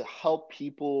YNA to help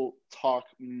people talk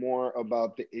more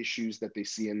about the issues that they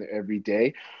see in their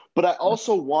everyday, but I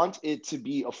also want it to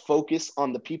be a focus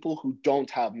on the people who don't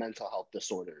have mental health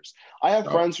disorders. I have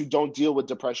Oh, friends who don't deal with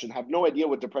depression, have no idea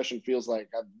what depression feels like.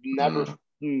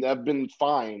 mm, I've been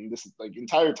fine this like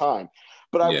entire time,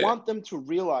 but I yeah, want them to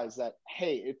realize that,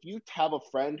 hey, if you have a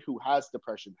friend who has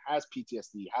depression, has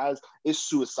PTSD, is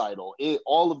suicidal,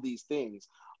 all of these things,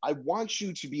 I want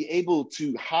you to be able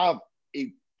to have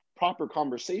a proper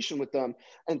conversation with them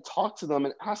and talk to them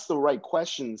and ask the right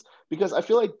questions, because I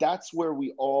feel like that's where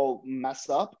we all mess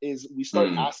up, is we start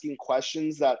mm, asking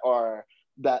questions that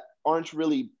aren't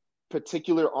really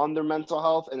particular on their mental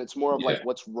health, and it's more of like, yeah,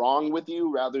 what's wrong with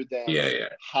you, rather than yeah, yeah.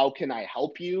 how can I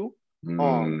help you. Mm,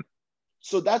 um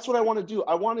so that's what I want to do.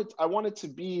 I want it to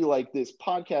be like this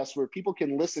podcast where people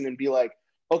can listen and be like,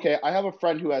 okay, I have a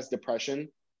friend who has depression,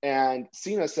 and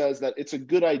Sina says that it's a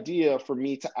good idea for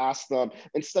me to ask them,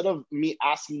 instead of me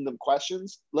asking them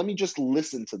questions, let me just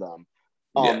listen to them.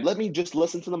 yeah, Let me just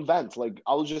listen to them vent. Like,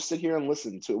 I'll just sit here and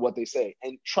listen to what they say.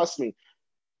 And trust me,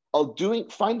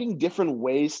 finding different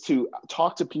ways to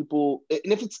talk to people,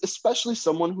 and if it's especially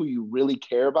someone who you really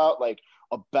care about, like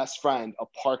a best friend, a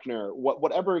partner,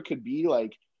 whatever it could be,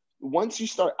 like, once you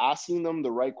start asking them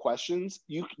the right questions,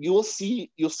 you'll see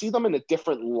them in a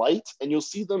different light, and you'll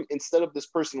see them, instead of this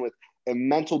person with a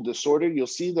mental disorder, you'll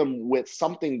see them with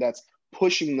something that's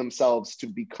pushing themselves to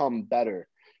become better.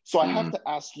 So I have mm, to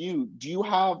ask you, do you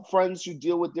have friends who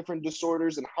deal with different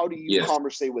disorders, and how do you yes.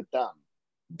 conversate with them?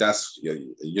 that's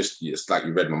just like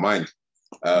you read my mind.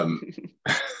 Um,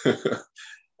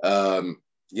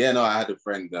 yeah, no, I had a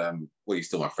friend. Well, he's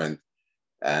still my friend,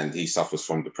 and he suffers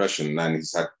from depression. And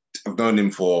I've known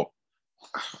him for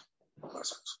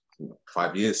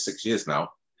 5 years, 6 years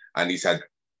now, and he's had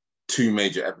two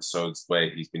major episodes where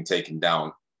he's been taken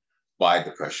down by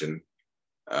depression.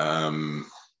 And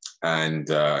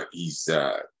he's,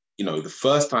 the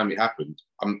first time it happened,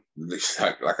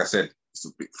 like I said,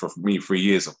 for me, 3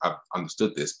 years I've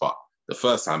understood this, but the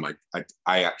first time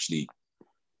I actually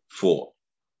thought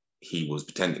he was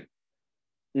pretending.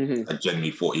 I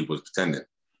genuinely thought he was pretending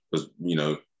because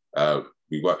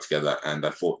we worked together, and I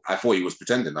thought he was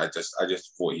pretending. I just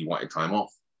thought he wanted time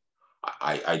off.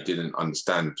 I didn't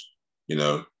understand,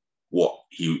 what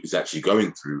he was actually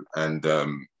going through, and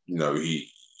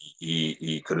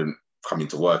he couldn't come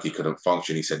into work. He couldn't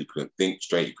function. He said he couldn't think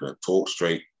straight. He couldn't talk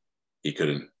straight. He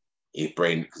couldn't. His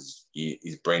brain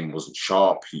wasn't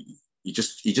sharp. He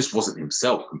just wasn't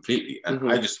himself completely.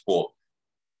 And I just thought,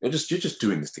 you're just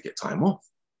doing this to get time off.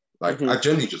 Like I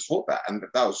genuinely just thought that, and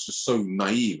that was just so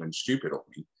naive and stupid of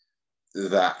me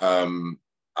that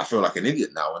I feel like an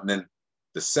idiot now. And then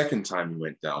the second time he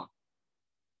went down,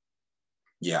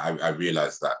 I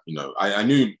realized that I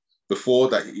knew before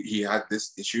that he had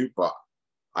this issue, but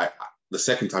the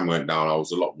second time he went down, I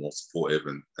was a lot more supportive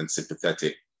and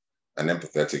sympathetic and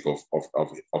empathetic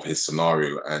of his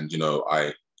scenario. And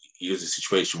he was a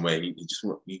situation where he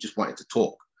just wanted to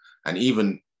talk, and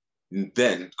even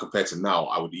then, compared to now,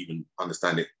 I would even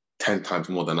understand it 10 times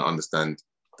more than I understand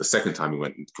the second time he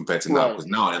went compared to now. Because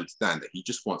now I understand that he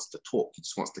just wants to talk. He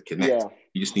just wants to connect. Yeah.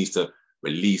 He just needs to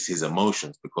release his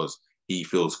emotions because he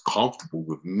feels comfortable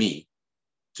with me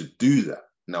to do that.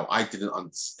 Now, I didn't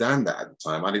understand that at the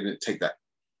time. I didn't take that.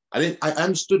 I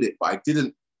understood it, but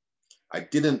I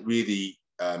didn't really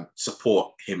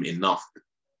support him enough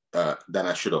than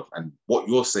I should have. And what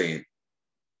you're saying,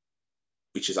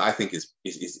 which is I think is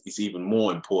even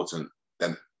more important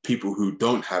than people who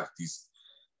don't have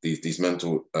these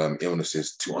mental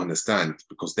illnesses to understand,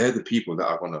 because they're the people that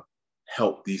are going to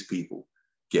help these people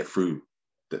get through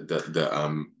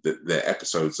their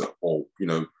episodes or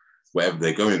whatever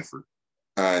they're going through.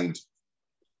 And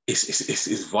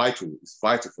it's vital. It's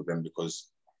vital for them because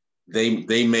they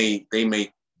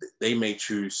may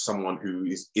choose someone who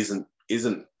isn't.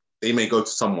 They may go to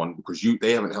someone because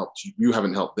they haven't helped you. You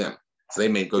haven't helped them. So they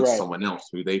may go to someone else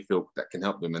who they feel that can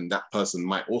help them, and that person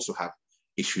might also have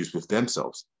issues with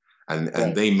themselves, and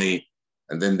they may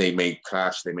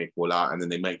clash, they may fall out, and then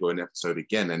they may go an episode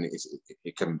again, and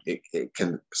it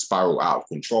can spiral out of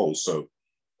control. So,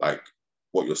 like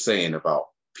what you're saying about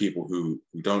people who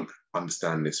don't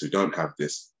understand this, who don't have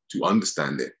this, to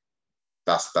understand it,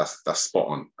 that's spot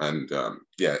on. And I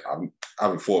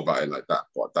haven't thought about it like that,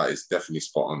 but that is definitely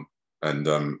spot on. And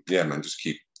man, just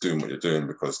keep doing what you're doing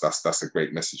because that's a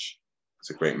great message.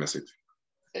 It's a great message.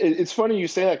 It's funny you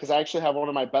say that because I actually have one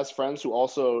of my best friends who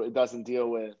also doesn't deal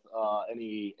with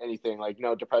anything like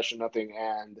depression, nothing.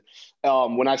 And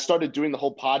when I started doing the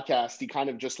whole podcast, he kind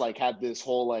of just like had this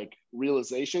whole like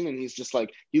realization, and he's just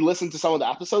like, he listened to some of the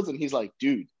episodes and he's like,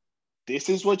 dude, this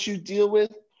is what you deal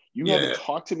with. You haven't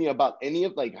talked to me about any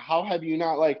of like, how have you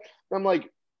not like, I'm like,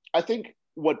 I think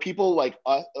what people like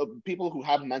people who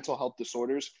have mental health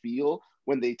disorders feel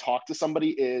when they talk to somebody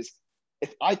is,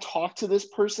 if I talk to this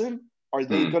person, are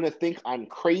they going to think I'm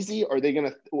crazy? Are they going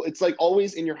to, it's like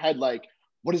always in your head, like,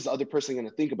 what is the other person going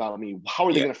to think about me? How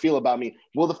are they going to feel about me?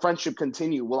 Will the friendship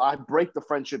continue? Will I break the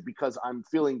friendship because I'm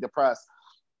feeling depressed?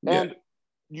 And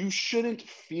you shouldn't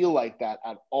feel like that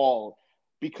at all.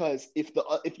 Because if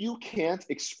you can't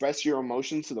express your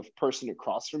emotions to the person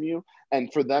across from you,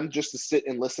 and for them just to sit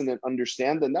and listen and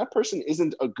understand, then that person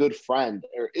isn't a good friend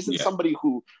or isn't somebody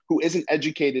who isn't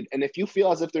educated. And if you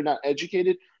feel as if they're not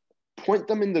educated, point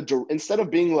them in instead of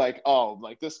being like, oh,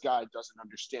 like this guy doesn't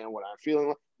understand what I'm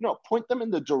feeling. No, point them in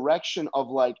the direction of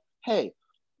like, hey,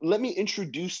 let me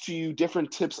introduce to you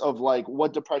different tips of like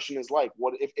what depression is like.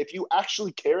 What if you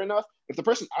actually care enough, if the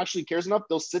person actually cares enough,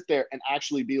 they'll sit there and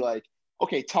actually be like,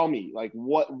 okay, tell me, like,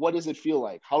 what does it feel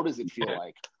like? How does it feel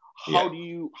like? How do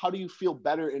you feel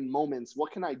better in moments?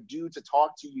 What can I do to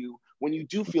talk to you when you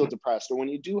do feel depressed or when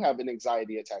you do have an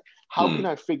anxiety attack? How can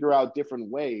I figure out different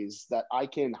ways that I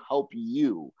can help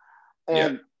you?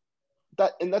 And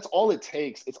that's all it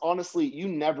takes. It's honestly, you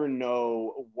never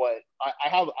know what I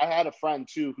had a friend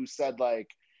too who said like,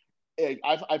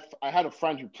 I had a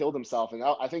friend who killed himself, and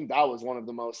I think that was one of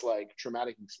the most like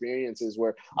traumatic experiences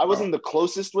where I wasn't the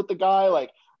closest with the guy, like,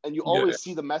 and you always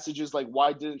see the messages like,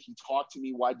 why didn't he talk to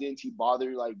me? Why didn't he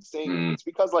bother like saying it? It's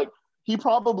because like he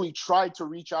probably tried to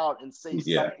reach out and say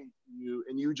Yeah. something to you,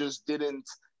 and you just didn't.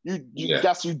 You Yeah.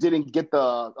 guess you didn't get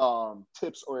the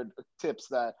tips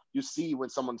that you see when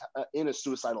someone's in a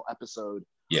suicidal episode.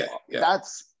 Yeah. Yeah.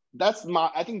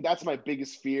 I think that's my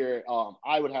biggest fear.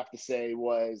 I would have to say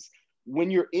was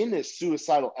when you're in a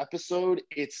suicidal episode,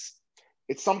 it's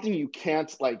something you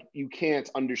can't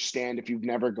understand if you've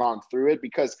never gone through it,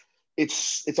 because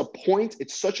it's a point.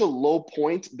 It's such a low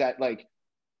point that like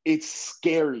it's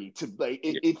scary to like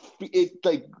it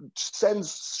like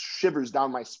sends shivers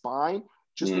down my spine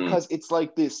just because it's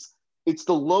like this. It's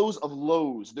the lows of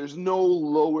lows. There's no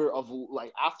lower of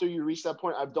like after you reach that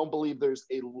point. I don't believe there's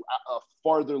a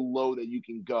farther low that you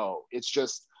can go.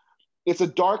 It's a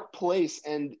dark place,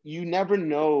 and you never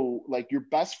know. Like your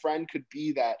best friend could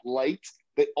be that light.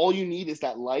 That all you need is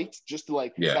that light, just to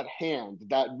like that hand,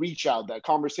 that reach out, that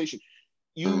conversation.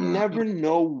 You never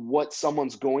know what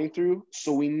someone's going through,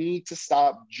 so we need to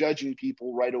stop judging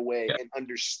people right away and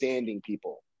understanding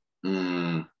people.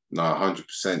 No,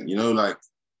 100%. You know, like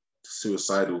the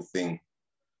suicidal thing.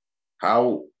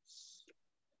 How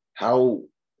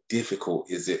difficult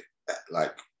is it,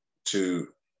 like, to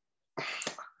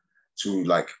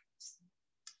like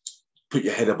put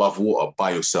your head above water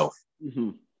by yourself?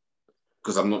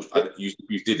 Because I'm not. You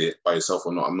did it by yourself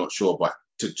or not? I'm not sure, but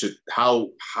to how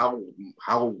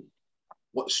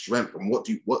what strength and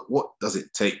what does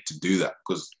it take to do that?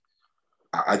 Because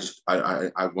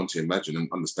I want to imagine and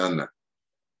understand that.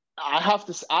 I have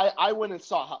to. I went and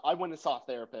saw a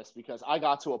therapist because I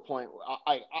got to a point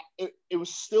where it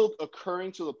was still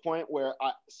occurring to the point where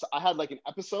I had like an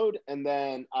episode, and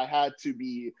then I had to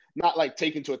be not like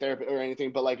taken to a therapist or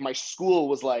anything, but like my school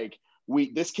was like,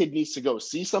 this kid needs to go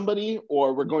see somebody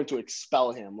or we're going to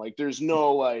expel him. Like there's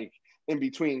no like in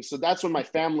between. So that's when my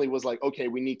family was like, okay,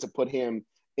 we need to put him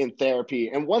in therapy.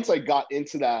 And once I got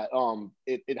into that,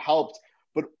 it helped.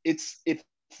 But it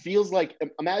feels like,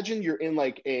 imagine you're in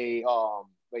like a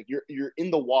like you're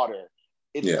in the water.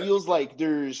 It feels like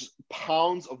there's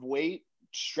pounds of weight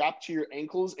strapped to your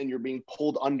ankles and you're being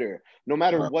pulled under. No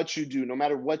matter what you do, no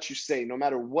matter what you say, no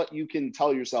matter what you can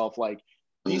tell yourself, like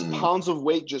these pounds of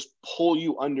weight just pull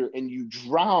you under and you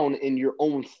drown in your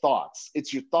own thoughts.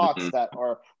 It's your thoughts that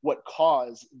are what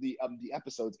cause the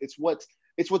episodes. It's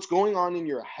what's going on in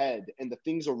your head and the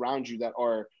things around you that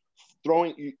are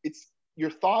throwing you. It's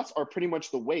your thoughts are pretty much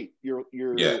the weight.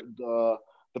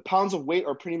 The pounds of weight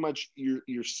are pretty much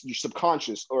your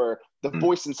subconscious or the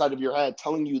voice inside of your head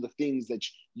telling you the things that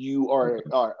you are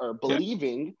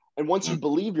believing. And once you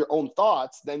believe your own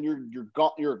thoughts, then you're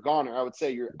a goner. I would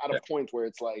say you're at a point where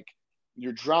it's like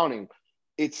you're drowning.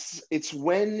 It's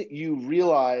when you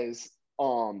realize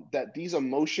that these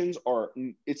emotions are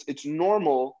it's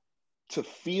normal to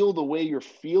feel the way you're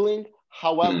feeling.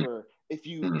 However, if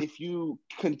you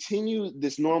continue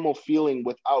this normal feeling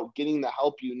without getting the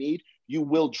help you need, you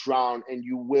will drown and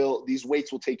these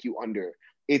weights will take you under.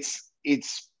 It's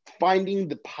finding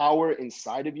the power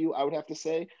inside of you, I would have to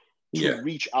say, to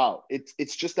reach out.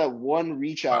 It's just that one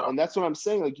reach out. And that's what I'm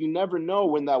saying. Like, you never know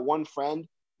when that one friend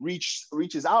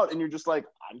reaches out and you're just like,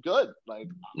 I'm good. Like,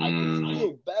 I can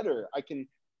feel better. I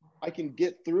can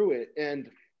get through it. And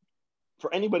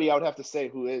for anybody I would have to say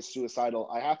who is suicidal,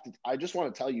 I just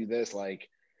want to tell you this, like,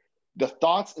 the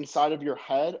thoughts inside of your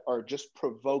head are just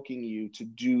provoking you to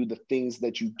do the things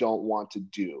that you don't want to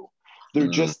do.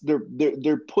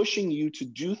 They're pushing you to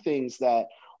do things that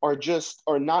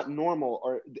are not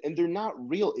normal, and they're not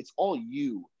real. It's all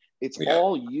you. It's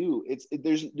all you.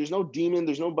 There's no demon,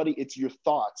 there's nobody. It's your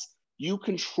thoughts. You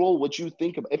control what you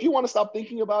think about. If you want to stop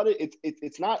thinking about it,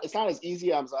 it's not as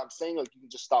easy as I'm saying, like, you can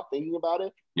just stop thinking about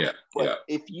it. But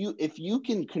if you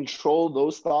can control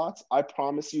those thoughts, I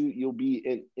promise you'll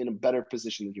be in a better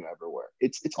position than you ever were.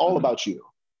 It's all about you.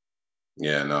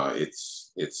 Yeah, no,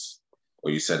 it's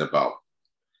what you said about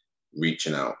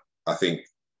reaching out. I think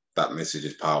that message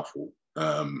is powerful.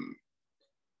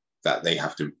 That they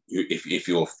have to, if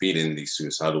you're feeling these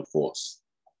suicidal thoughts,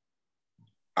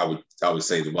 I would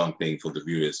say the one thing for the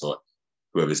viewers or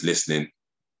whoever's listening,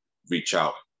 reach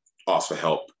out, ask for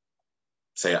help,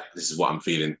 say, this is what I'm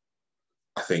feeling.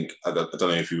 I think, I don't know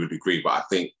if you would agree, but I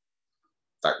think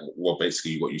that what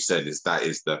you said is that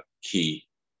is the key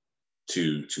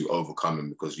to overcoming,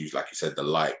 because like you said, the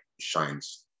light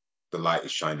shines. The light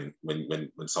is shining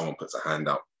when someone puts a hand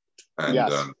out. And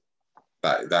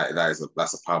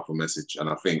that's a powerful message. And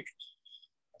I think,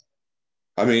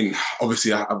 I mean,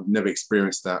 obviously I've never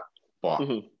experienced that, but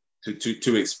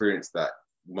to experience that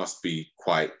must be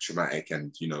quite traumatic.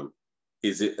 And,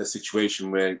 is it a situation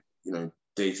where,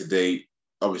 day to day,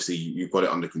 obviously you've got it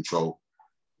under control,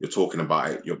 you're talking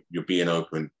about it, you're being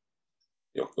open.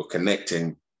 you're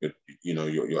connecting,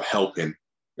 you're helping,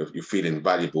 you're feeling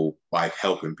valuable by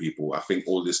helping people. I think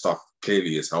all this stuff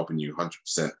clearly is helping you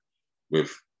 100%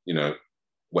 with,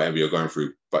 whatever you're going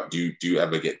through. But do you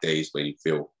ever get days where you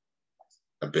feel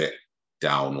a bit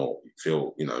down or you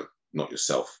feel, not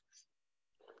yourself?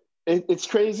 It's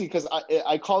crazy because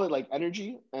I call it like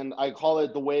energy, and I call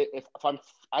it the way if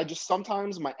I just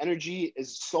sometimes my energy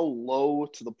is so low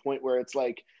to the point where it's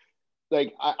like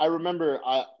I remember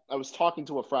I was talking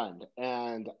to a friend,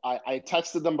 and I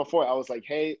texted them before. I was like,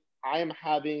 hey, I am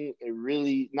having a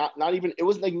really not even, it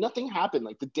was like nothing happened.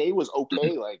 Like the day was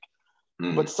okay. Like,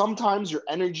 but sometimes your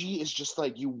energy is just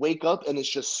like you wake up and it's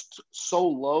just so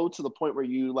low to the point where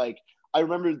you like, I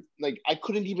remember like I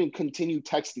couldn't even continue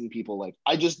texting people. Like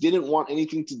I just didn't want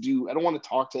anything to do. I don't want to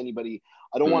talk to anybody.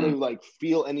 I don't want to like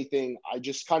feel anything. I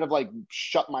just kind of like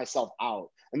shut myself out.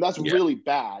 And that's Yeah. really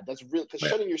bad. That's real, because Yeah.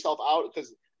 shutting yourself out,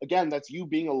 because again, that's you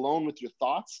being alone with your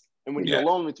thoughts. And when you're Yeah.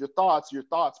 alone with your thoughts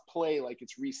play like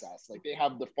it's recess. Like they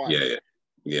have the fun.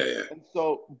 Yeah. And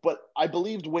so, but I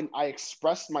believed when I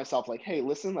expressed myself, like, hey,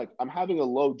 listen, like I'm having a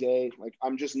low day. Like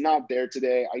I'm just not there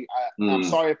today. I'm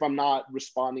sorry if I'm not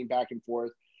responding back and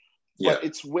forth. But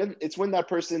it's when that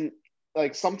person,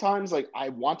 like sometimes like I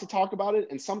want to talk about it,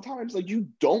 and sometimes like you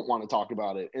don't want to talk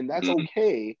about it, and that's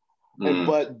okay.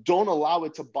 But don't allow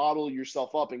it to bottle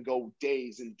yourself up and go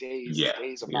days and days and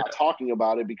days of not talking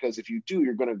about it, because if you do,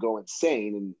 you're gonna go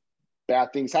insane and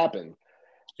bad things happen.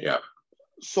 Yeah.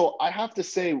 So I have to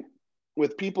say,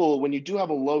 with people, when you do have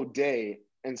a low day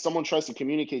and someone tries to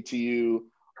communicate to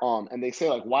you, and they say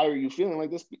like, why are you feeling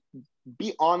like this?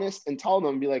 Be honest and tell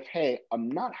them, be like, hey, I'm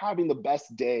not having the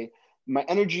best day. My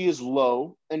energy is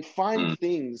low, and find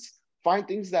things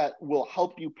that will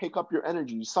help you pick up your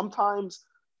energy. Sometimes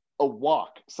a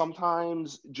walk,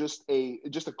 sometimes just a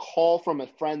call from a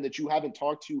friend that you haven't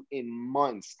talked to in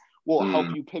months will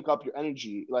help you pick up your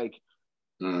energy. Like,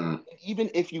 even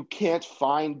if you can't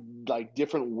find like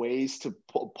different ways to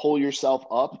pull yourself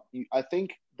up, I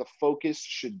think the focus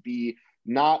should be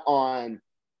not on,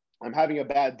 I'm having a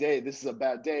bad day, this is a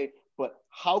bad day, but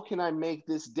how can I make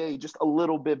this day just a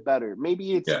little bit better?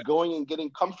 Maybe it's going and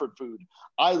getting comfort food.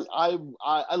 I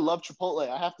love Chipotle.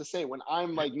 I have to say, when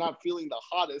I'm like not feeling the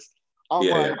hottest, I'm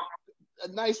like, a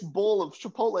nice bowl of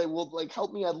Chipotle will like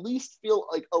help me at least feel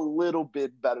like a little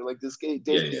bit better. Like this day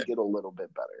can get a little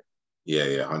bit better. Yeah,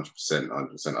 100%,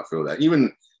 100%. I feel that.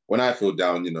 Even when I feel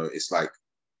down, it's like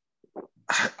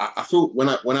I feel when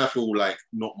I feel like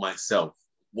not myself.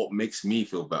 What makes me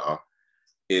feel better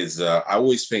is I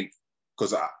always think,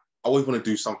 because I always want to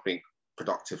do something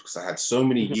productive, because I had so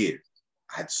many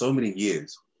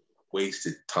years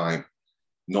wasted time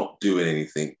not doing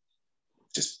anything,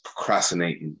 just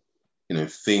procrastinating,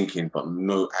 thinking but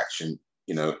no action,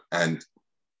 and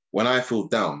when I feel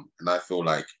down and I feel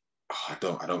like, I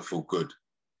don't feel good,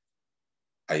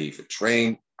 I either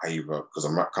train, because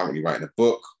I'm currently writing a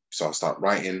book, so I start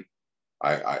writing.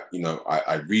 I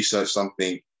research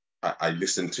something. I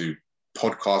listen to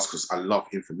podcasts because I love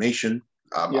information.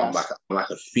 I'm like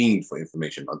a fiend for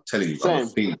information. I'm telling you, I'm a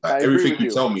fiend. Like everything you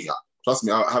tell me, trust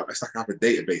me, it's like I have a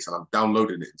database and I'm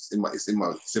downloading it. It's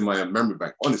in my memory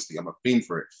bank. Honestly, I'm a fiend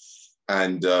for it.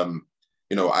 And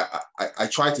I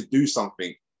try to do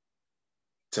something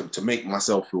to make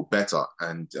myself feel better,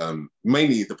 and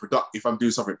mainly if I'm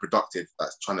doing something productive,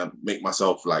 that's trying to make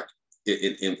myself like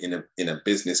in a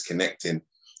business connecting,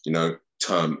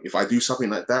 term. If I do something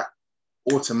like that,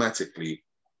 automatically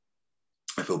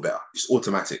I feel better. It's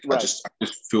automatic. Right. I just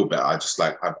feel better. I just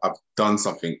like I've done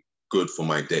something good for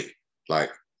my day.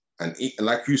 Like, and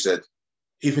like you said,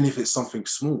 even if it's something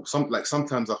small,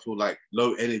 sometimes I feel like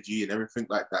low energy and everything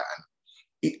like that,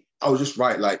 and I'll just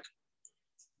write like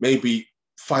maybe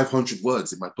 500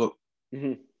 words in my book.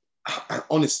 And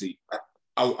honestly,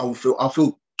 I'll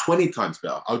feel 20 times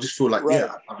better. I'll just feel like,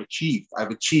 I've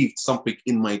achieved something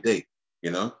in my day,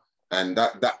 and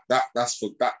that's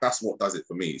what does it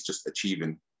for me. It's just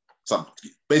achieving something.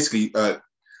 Basically, I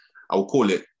will call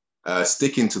it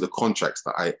sticking to the contracts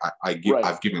that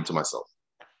I've given to myself.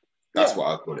 That's what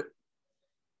I call it.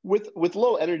 With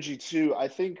low energy too, I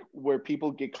think where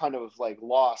people get kind of like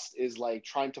lost is like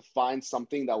trying to find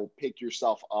something that will pick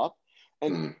yourself up.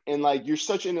 And like you're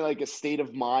such in like a state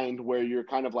of mind where you're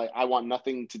kind of like, I want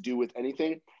nothing to do with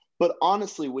anything. But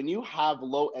honestly, when you have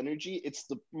low energy, it's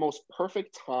the most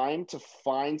perfect time to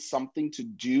find something to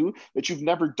do that you've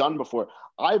never done before.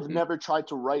 I've never tried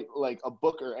to write like a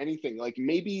book or anything. Like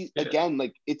maybe again,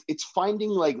 like it's finding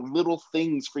like little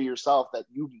things for yourself that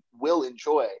you will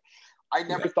enjoy. I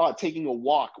never thought taking a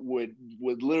walk would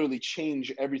literally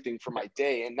change everything for my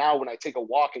day. And now when I take a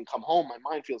walk and come home, my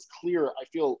mind feels clearer. I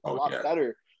feel a lot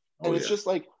better. And it's just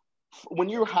like, when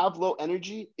you have low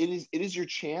energy, it is your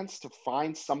chance to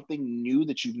find something new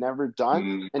that you've never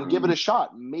done and give it a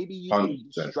shot. Maybe you can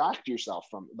distract yourself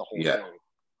from the whole thing.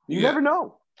 You never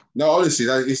know. No, honestly,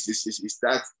 that is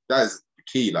the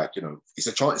key. Like, you know, it's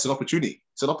a chance, it's an opportunity.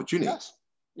 It's an opportunity. Yes.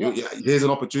 Here's an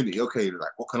opportunity. Okay,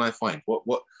 like, what can I find?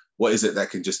 What is it that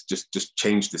can just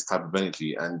change this type of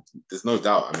energy? And there's no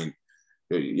doubt. I mean,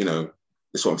 you know,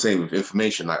 that's what I'm saying with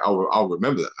information. Like, I'll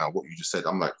remember that now. What you just said,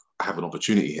 I'm like, I have an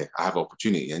opportunity here. I have an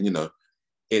opportunity, and you know,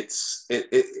 it's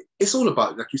all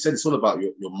about, like you said, it's all about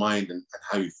your mind and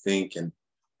how you think and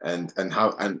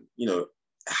how, and you know,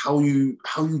 how you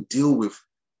deal with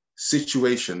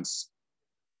situations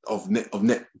of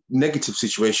negative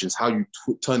situations, how you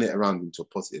turn it around into a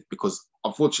positive. Because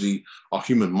unfortunately, our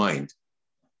human mind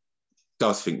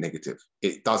does think negative.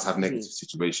 It does have negative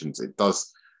situations. It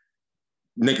does,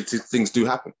 negative things do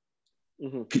happen.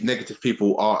 Negative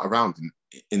people are around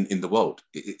in the world.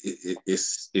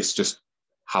 It's just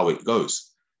how it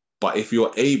goes. But if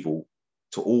you're able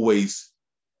to always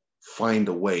find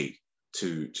a way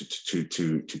to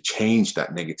change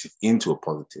that negative into a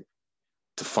positive,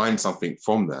 to find something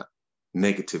from that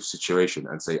negative situation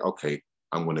and say, okay,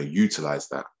 I'm going to utilize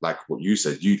that, like what you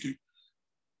said you do.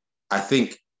 I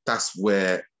think that's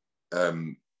where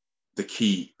the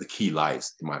key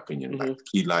lies, in my opinion. Like, the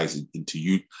key lies into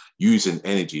you using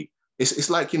energy. It's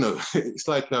like, you know, it's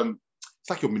like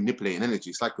you're manipulating energy.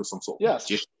 It's like you're some sort of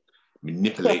magician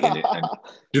manipulating it. And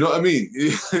you know what I mean?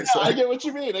 I get what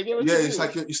you mean. It's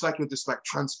like you're just like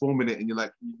transforming it, and you're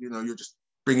like, you know, you're just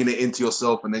bringing it into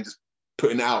yourself and then just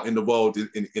putting it out in the world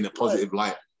in a positive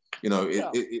light. You know,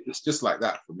 it's just like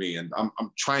that for me. And I'm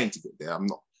trying to get there. I'm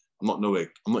not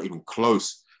nowhere. I'm not even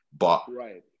close, but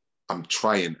I'm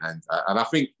trying. And I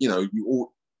think, you know, you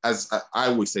all, as I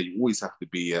always say, you always have to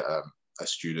be a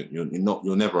student.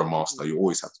 You're never a master. You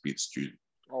always have to be a student.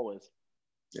 Always.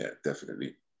 Yeah,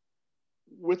 definitely.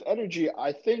 With energy,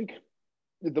 I think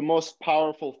the most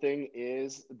powerful thing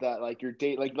is that, like, your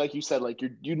day, like you said, like,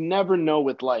 you never know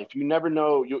with life. You never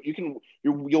know.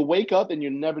 You'll wake up and you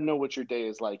never know what your day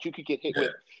is like. You could get hit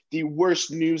with the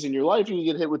worst news in your life. You can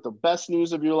get hit with the best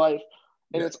news of your life.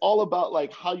 And it's all about,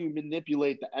 like, how you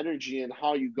manipulate the energy and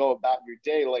how you go about your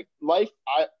day. Like, life,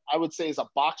 I would say, is a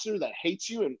boxer that hates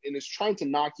you and is trying to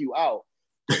knock you out.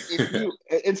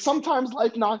 And sometimes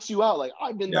life knocks you out. Like,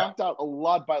 I've been knocked out a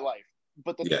lot by life.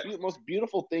 But the most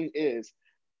beautiful thing is,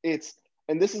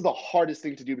 and this is the hardest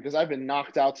thing to do, because I've been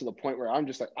knocked out to the point where I'm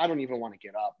just like, I don't even want to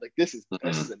get up. Like, this is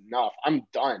enough. I'm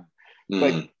done.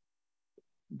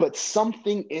 But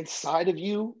something inside of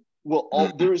you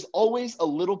there is always a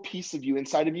little piece of you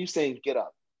inside of you saying, get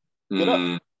up, get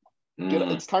up.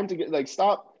 It's time to get, like,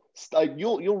 stop. Like,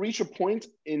 you'll reach a point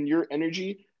in your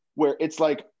energy where it's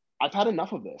like, I've had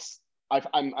enough of this.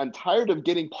 I'm tired of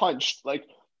getting punched. Like,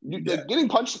 getting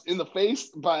punched in the face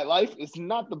by life is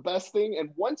not the best thing. And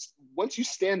once you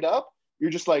stand up, you're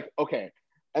just like, okay.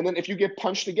 And then if you get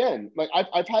punched again, like,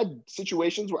 I've had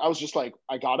situations where I was just like,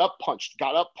 I got up, punched,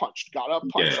 got up, punched, got up,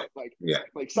 punched.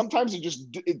 Like sometimes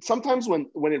sometimes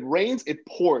when it rains, it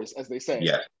pours, as they say.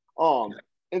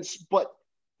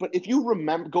 But if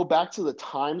you go back to the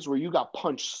times where you got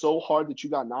punched so hard that you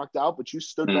got knocked out, but you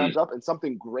stood back up and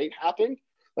something great happened,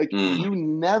 like, you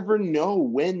never know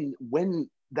when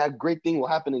that great thing will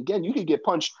happen again. You could get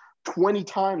punched 20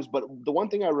 times, but the one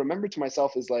thing I remember to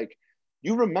myself is, like,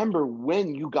 you remember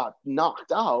when you got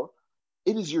knocked out.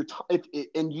 It is your time,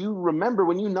 and you remember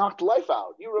when you knocked life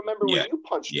out. You remember when you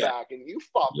punched back and you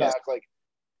fought back. Like,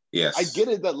 I get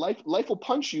it that life will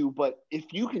punch you, but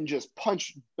if you can just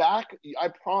punch back, I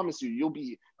promise you, you'll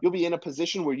be in a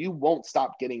position where you won't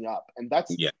stop getting up. And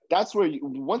that's where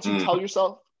once you tell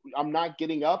yourself, I'm not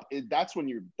getting up, that's when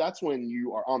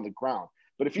you are on the ground.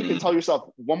 But if you can tell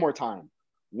yourself one more time,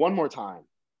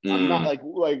 I'm not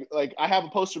like I have a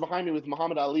poster behind me with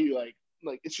Muhammad Ali, like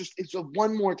it's just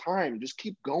one more time, just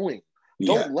keep going.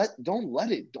 Don't let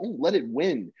it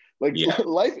win. Like,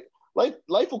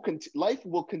 life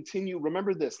will continue.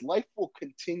 Remember this, life will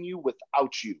continue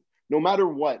without you. No matter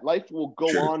what, life will go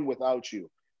on without you.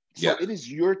 So it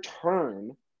is your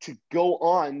turn to go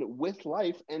on with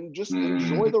life and just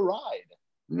enjoy the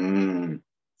ride.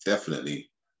 Definitely.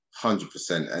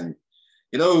 100%. And,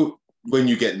 you know, when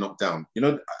you get knocked down, you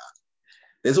know,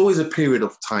 there's always a period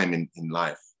of time in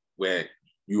life where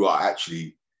you are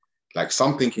actually, like,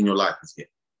 something in your life is getting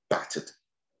battered,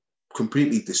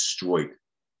 completely destroyed.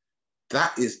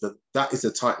 That is the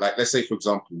time. Like, let's say, for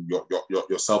example,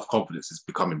 your self-confidence is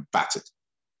becoming battered.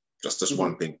 Just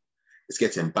one thing. It's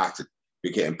getting battered.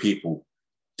 You're getting people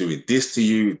doing this to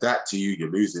you, that to you.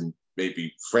 You're losing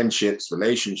maybe friendships,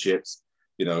 relationships,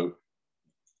 you know,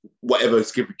 whatever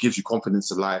gives you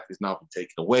confidence in life is now been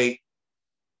taken away.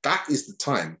 That is the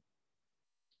time.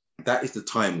 That is the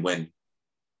time when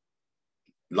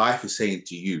life is saying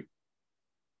to you,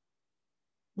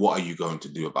 what are you going to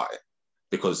do about it?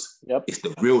 Because it's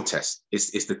the real test.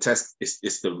 It's the test.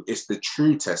 It's the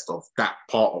true test of that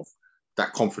part of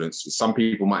that confidence. Some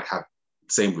people might have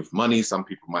same with money. Some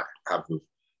people might have with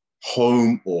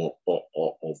home or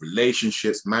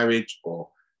relationships, marriage, or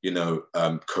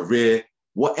career,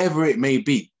 whatever it may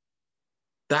be.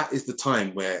 That is the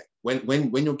time where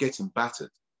when you're getting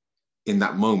battered in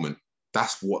that moment,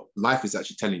 that's what life is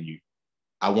actually telling you.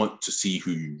 I want to see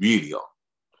who you really are.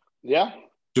 Yeah.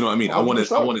 Do you know what I mean? 100%.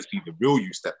 I want to see the real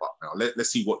you step up now.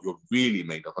 Let's see what you're really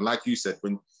made of. And like you said,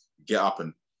 when you get up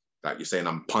and like you're saying,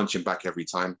 I'm punching back every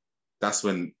time, that's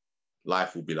when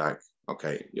life will be like,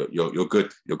 okay, you're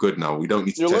good. You're good now. We don't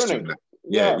need to test you in that.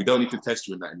 Yeah, we don't need to test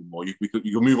you in that anymore. You can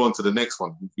move on to the next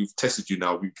one. We've tested you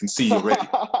now. We can see you're ready.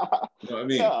 You know what I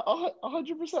mean? Yeah,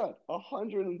 100%,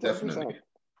 110%.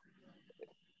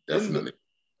 Definitely.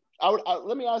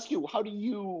 Let me ask you,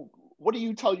 what do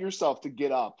you tell yourself to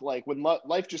get up? Like when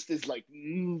life just is like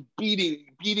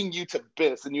beating you to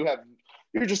bits, and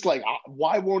you're just like,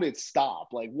 why won't it stop?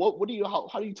 Like,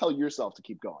 how do you tell yourself to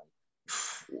keep going?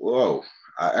 Whoa,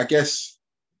 I guess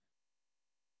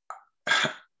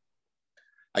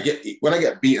when I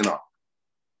get beaten up,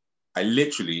 I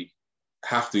literally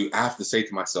have to say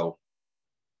to myself,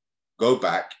 go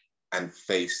back and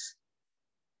face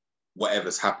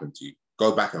whatever's happened to you.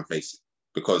 Go back and face it,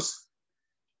 because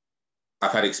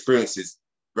I've had experiences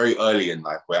very early in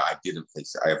life where I didn't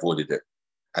face it. I avoided it,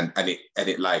 and it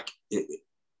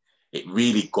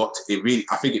really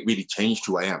I think it really changed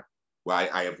who I am,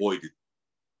 where I avoided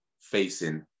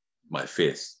facing my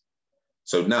fears.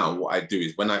 So now what I do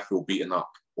is when I feel beaten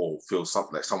up or feel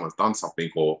something like someone's done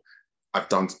something or I've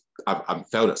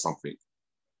failed at something,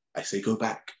 I say go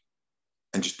back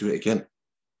and just do it again.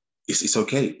 It's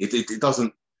okay. It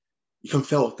doesn't. You can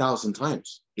fail 1,000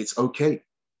 times. It's okay.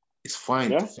 It's fine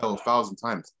to fail 1,000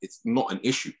 times. It's not an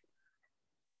issue.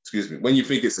 Excuse me. When you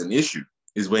think it's an issue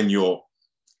is when you're,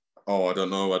 oh, I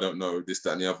don't know, this,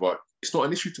 that, and the other. It's not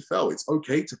an issue to fail. It's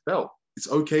okay to fail. It's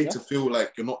okay to feel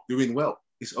like you're not doing well.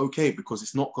 It's okay because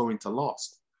it's not going to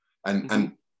last.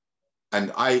 And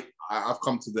I've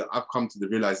come to the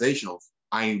realization of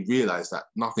I realize that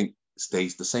nothing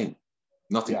stays the same.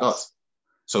 Nothing does.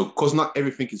 So because not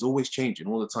everything is always changing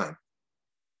all the time.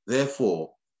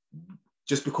 Therefore,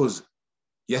 just because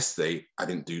yesterday I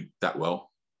didn't do that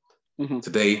well,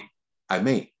 today I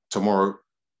may. Tomorrow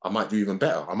I might do even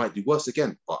better. I might do worse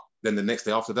again. But then the next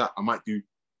day after that, I might do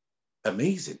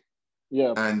amazing.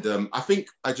 Yeah. And I've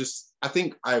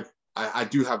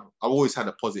always had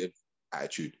a positive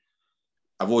attitude.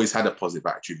 I've always had a positive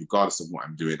attitude, regardless of what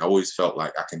I'm doing. I always felt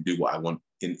like I can do what I want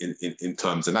in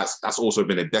terms, and that's also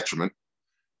been a detriment.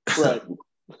 Right.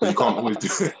 You can't always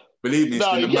do it. Believe me, it's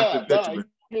been a massive detriment.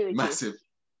 Massive.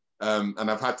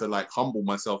 And I've had to like humble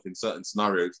myself in certain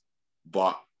scenarios,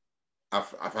 but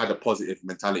I've had a positive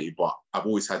mentality, but I've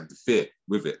always had the fear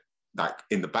with it, like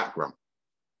in the background.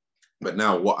 But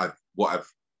now what I've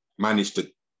managed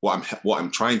to, what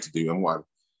I'm trying to do and what I'm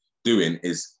doing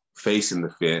is facing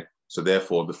the fear. So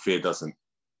therefore the fear doesn't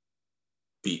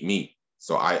beat me.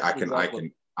 So I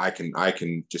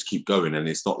can just keep going. And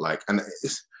it's not like, and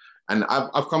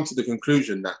I've come to the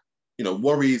conclusion that,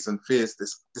 worries and fears,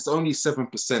 there's only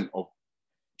 7% of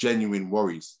genuine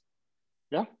worries.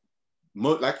 Yeah.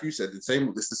 Like you said, it's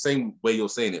the same way you're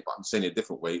saying it, but I'm saying it a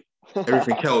different way.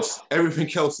 Everything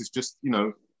else is just,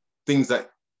 things that,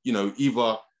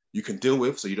 either you can deal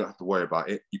with, so you don't have to worry about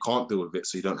it. You can't deal with it,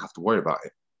 so you don't have to worry about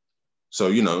it. So,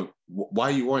 why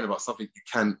are you worrying about something you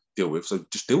can deal with? So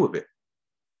just deal with it.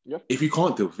 Yeah. If you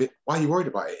can't deal with it, why are you worried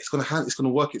about it? It's gonna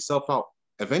work itself out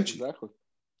eventually. Exactly.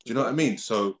 Do you know what I mean?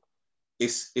 So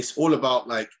it's all about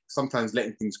like sometimes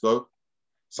letting things go,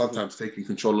 sometimes taking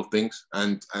control of things,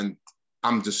 and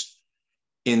I'm just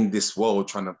in this world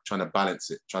trying to balance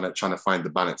it, trying to find the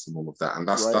balance in all of that, and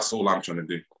that's all I'm trying to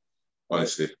do.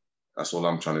 Honestly, that's all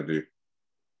I'm trying to do.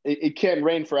 It can't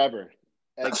rain forever.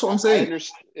 That's what I'm saying.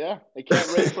 It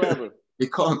can't rain forever.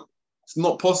 It can't. It's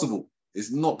not possible.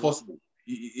 It's not possible.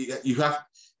 You have,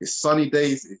 it's sunny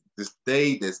days, there's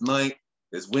day, there's night,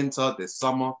 there's winter, there's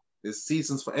summer, there's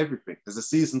seasons for everything. There's a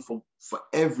season for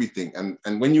everything.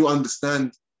 And when you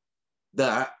understand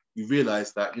that, you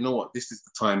realize that, you know what, this is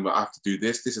the time where I have to do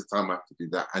this is the time I have to do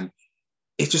that. And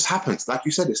it just happens. Like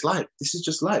you said, it's life. This is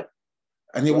just life.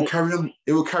 and it will carry on.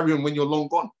 It will carry on when you're long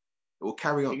gone. It will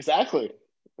carry on. Exactly.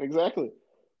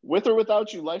 With or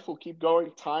without you, life will keep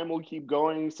going. Time will keep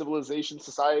going. Civilization,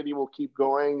 society will keep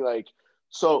going. Like,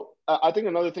 so I think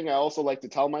another thing I also like to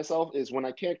tell myself is when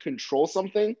I can't control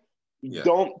something,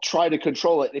 don't try to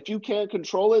control it. If you can't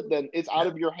control it, then it's out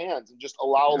of your hands, and just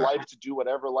allow life to do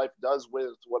whatever life does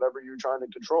with whatever you're trying to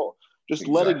control. Just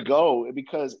let it go,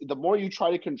 because the more you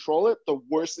try to control it, the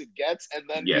worse it gets. And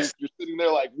then you're sitting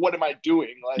there like, what am I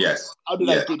doing? Like, how did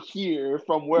I get here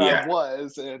from where I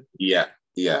was? And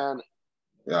and,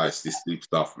 it's this deep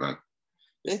stuff, man.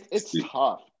 It's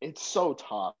tough. It's so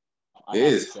tough.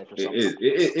 It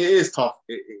is tough.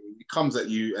 It comes at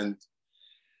you,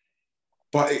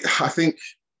 but I think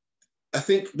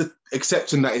the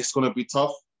accepting that it's going to be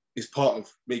tough is part of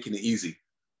making it easy.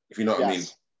 If you know what I mean.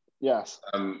 Yes.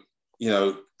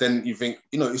 Then you think,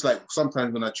 it's like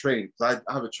sometimes when I train, I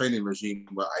have a training regime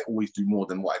where I always do more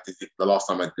than what I did the last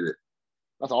time I did it.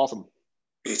 That's awesome.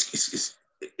 It's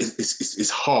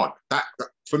hard. That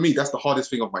for me, that's the hardest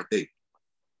thing of my day.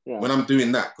 Yeah. When I'm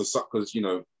doing that, because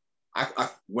I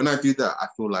when I do that, I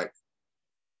feel like,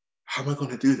 how am I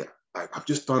going to do that? Like, I've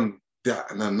just done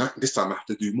that, and then this time I have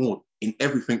to do more in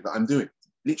everything that I'm doing,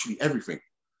 literally everything.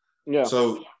 Yeah.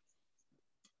 So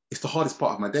it's the hardest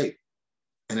part of my day,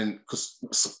 and then because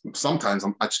sometimes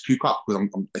I just puke up because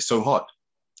it's so hard,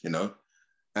 and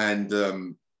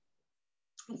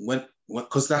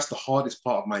because that's the hardest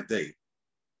part of my day.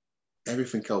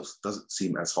 Everything else doesn't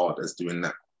seem as hard as doing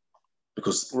that,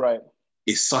 because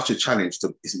it's such a challenge.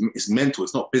 It's mental.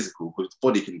 It's not physical, because the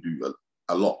body can do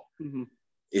a lot. Mm-hmm.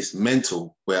 It's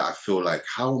mental, where I feel like,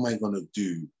 how am I going to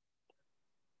do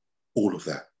all of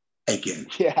that again?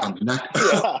 Yeah. I'm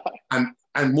knackered.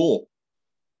 and more.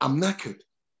 I'm knackered.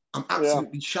 I'm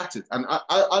absolutely shattered. And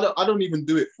I don't even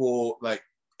do it for like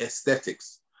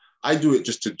aesthetics. I do it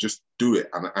just to do it,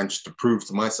 and just to prove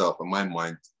to myself and my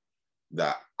mind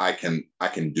that I can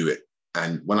do it.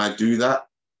 And when I do that,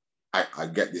 I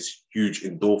get this huge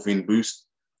endorphin boost.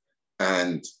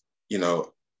 And,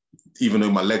 even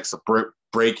though my legs are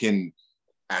breaking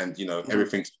and,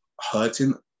 everything's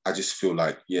hurting, I just feel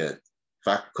like,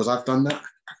 because I've done that,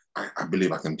 I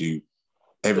believe I can do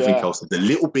everything else a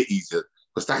little bit easier,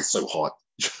 because that is so hard.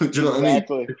 Do you know what I mean?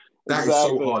 That is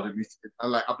so hard.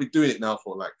 And like, I've been doing it now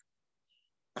for like,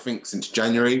 I think since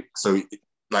January. So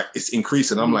it's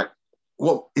increasing. I'm like,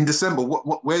 what in December?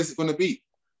 What? Where is it going to be?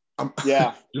 You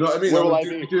know what I mean? Where will I'm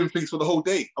going to be doing things for the whole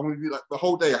day. I'm going to be like, the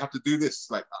whole day I have to do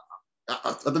this. Like,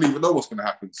 I don't even know what's going to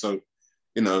happen. So,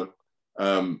 that's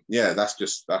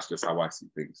how I see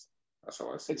things. That's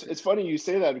how I see it. It's funny you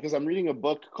say that, because I'm reading a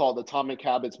book called Atomic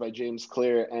Habits by James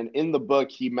Clear, and in the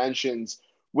book he mentions,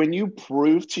 when you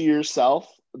prove to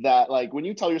yourself that, like, when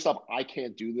you tell yourself I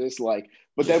can't do this, like,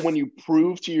 but then when you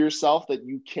prove to yourself that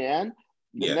you can,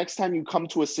 the next time you come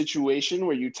to a situation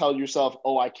where you tell yourself,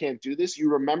 oh, I can't do this,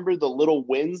 you remember the little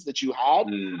wins that you had,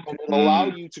 and it'll allow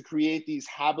you to create these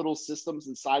habitual systems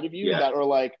inside of you that are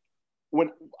like,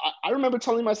 when I remember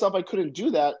telling myself I couldn't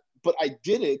do that, but I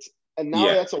did it. And now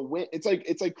that's a win. It's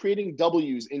like creating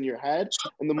W's in your head.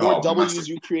 And the more W's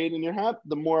you create in your head,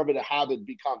 the more of it a habit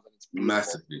becomes. And it's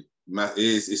beautiful. Massively.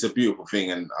 It's a beautiful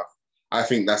thing. And I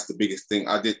think that's the biggest thing.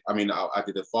 I did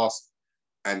a fast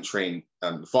and train.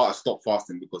 I stopped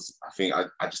fasting because I think I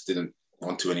just didn't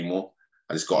want to anymore.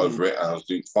 I just got over it. And I was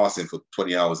doing fasting for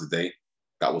 20 hours a day.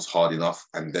 That was hard enough.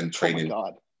 And then training. Oh my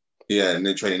God. Yeah, and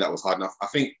then training, that was hard enough. I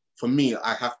think for me,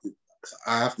 I have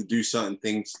to do certain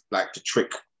things like to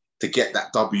get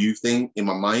that W thing in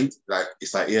my mind. Like,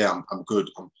 it's like, I'm good.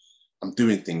 I'm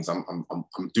doing things. I'm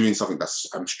doing something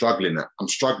I'm struggling at. I'm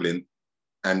struggling,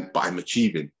 but I'm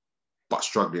achieving, but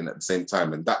struggling at the same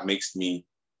time. And that makes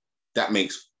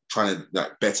trying to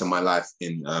like better my life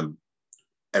in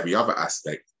every other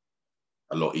aspect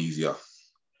a lot easier.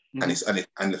 Mm.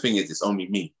 And the thing is, it's only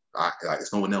me.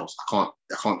 It's no one else. I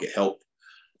can't get help.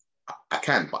 I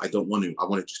can, but I don't want to. I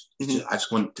want to I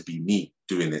just want it to be me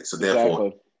doing it. So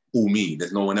therefore, all me.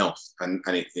 There's no one else. And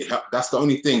that's the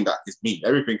only thing that is me.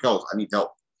 Everything else, I need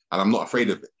help, and I'm not afraid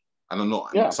of it. And I'm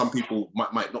not. Yeah. Some people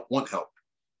might not want help,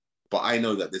 but I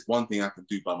know that there's one thing I can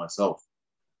do by myself,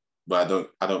 but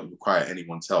I don't require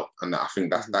anyone's help. And I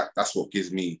think that's what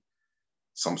gives me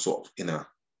some sort of inner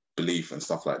belief and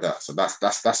stuff like that. So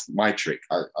that's my trick.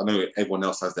 I know everyone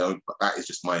else has their own, but that is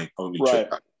just my only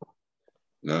trick.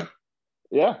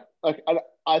 Yeah, like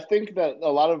I think that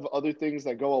a lot of other things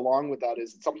that go along with that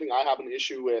is something I have an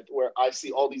issue with, where I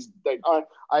see all these, like,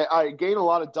 I gain a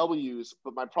lot of W's,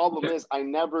 but my problem is I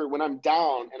never, when I'm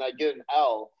down and I get an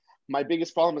L, my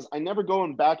biggest problem is I never go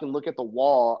back and look at the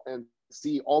wall and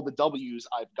see all the W's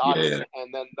I've gotten. Yeah.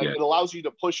 And then Yeah. it allows you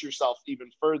to push yourself even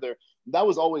further. That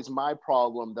was always my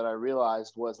problem that I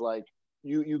realized was like,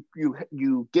 you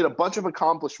get a bunch of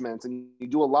accomplishments and you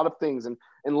do a lot of things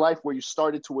in life where you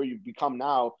started to where you've become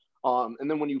now. And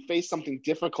then when you face something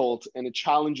difficult and it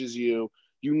challenges you,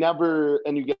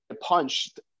 and you get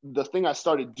punched. The thing I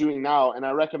started doing now, and I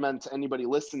recommend to anybody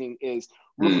listening, is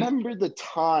remember the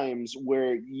times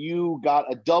where you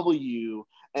got a W,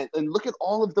 and look at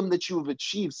all of them that you have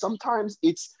achieved. Sometimes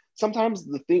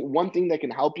one thing that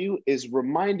can help you is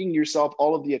reminding yourself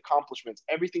all of the accomplishments,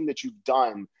 everything that you've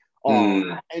done,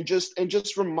 and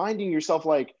just reminding yourself,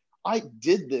 like, I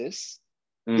did this.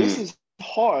 This is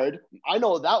hard. I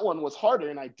know that one was harder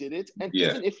and I did it. And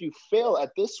even if you fail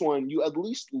at this one, you at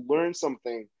least learn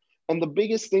something. And the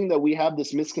biggest thing that we have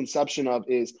this misconception of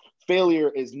is failure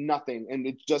is nothing and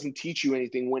it doesn't teach you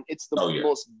anything, when it's the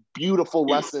most beautiful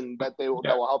lesson that will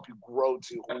help you grow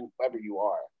to whoever you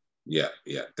are. Yeah,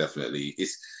 definitely.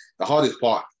 It's the hardest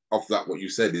part of that, what you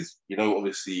said is,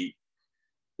 obviously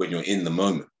when you're in the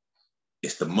moment,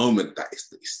 it's the moment that it's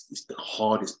the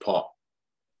hardest part.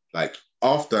 Like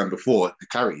after and before, the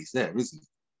clarity is there, isn't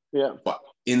it? Yeah. But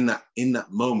in that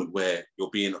moment where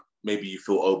maybe you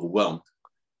feel overwhelmed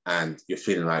and you're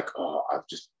feeling like, oh, I've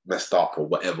just messed up or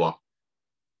whatever.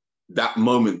 That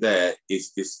moment there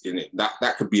is in it.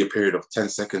 That could be a period of 10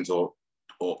 seconds or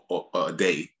a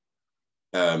day.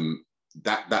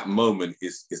 That moment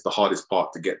is the hardest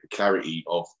part to get the clarity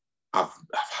of. I've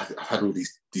had all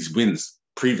these wins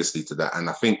previously to that, and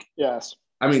I think yes.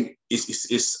 I mean,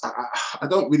 I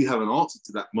don't really have an answer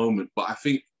to that moment, but I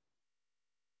think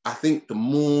the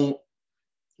more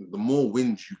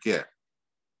wins you get,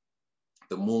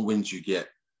 and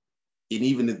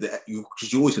even if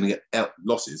because you're always going to get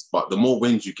losses, but the more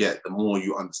wins you get, the more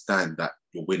you understand that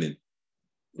you're winning.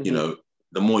 Mm-hmm.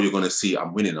 The more you're going to see,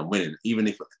 I'm winning. Even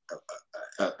if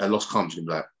a loss comes, you'll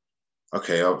be like,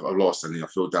 okay, I've lost, and I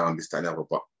feel down, this, that, and the other,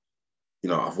 but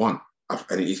I've won.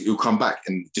 And he'll come back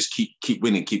and just keep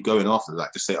winning, keep going after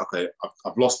that. Just say, okay,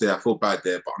 I've lost there, I feel bad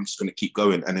there, but I'm just going to keep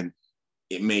going, and then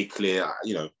it may clear.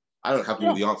 I don't have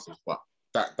all the answers, but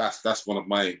that's one of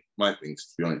my things,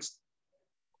 to be honest.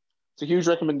 It's a huge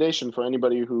recommendation for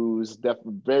anybody who's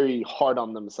very hard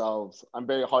on themselves. I'm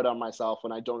very hard on myself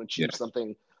when I don't achieve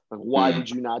something. Like, why did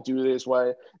you not do this?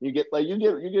 Why you can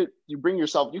bring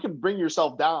yourself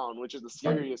down, which is the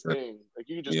scariest thing. Like,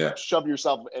 you can just shove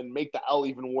yourself and make the L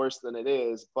even worse than it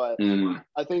is. But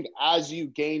I think as you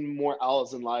gain more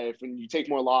L's in life and you take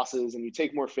more losses and you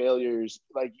take more failures,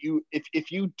 like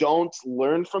if you don't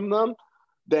learn from them,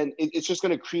 then it's just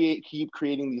going to keep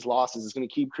creating these losses. It's going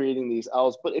to keep creating these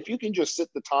L's. But if you can just sit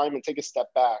the time and take a step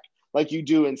back like you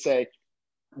do and say,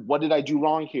 what did I do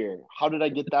wrong here? How did I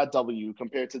get that W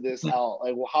compared to this L?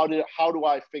 Like, well, how do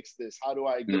I fix this? How do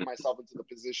I get myself into the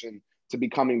position to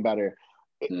becoming better?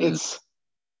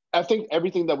 I think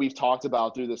everything that we've talked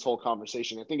about through this whole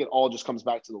conversation, I think it all just comes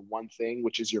back to the one thing,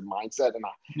 which is your mindset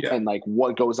and like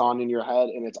what goes on in your head.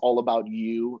 And it's all about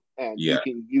you. And you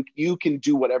can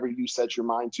do whatever you set your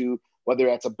mind to, whether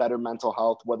that's a better mental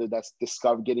health, whether that's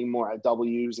getting more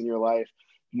W's in your life,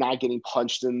 not getting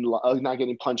punched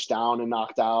down and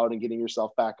knocked out and getting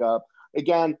yourself back up.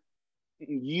 Again,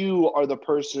 you are the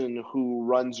person who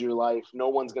runs your life. No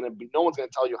one's going to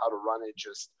tell you how to run it.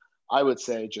 I would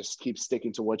say just keep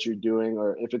sticking to what you're doing,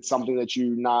 or if it's something that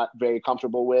you're not very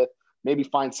comfortable with, maybe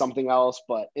find something else.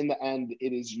 But in the end,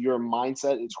 it is your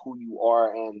mindset. It's who you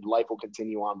are, and life will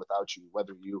continue on without you,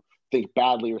 whether you think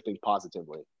badly or think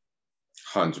positively.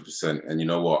 100%. And you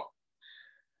know what?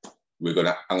 I'm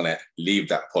gonna leave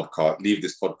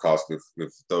this podcast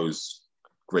with those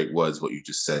great words, what you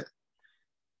just said.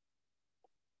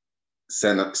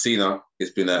 Sina,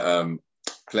 it's been a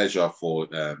pleasure for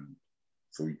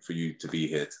you to be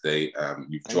here today.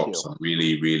 You've dropped some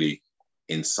really, really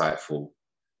insightful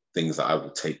things that I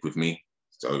will take with me.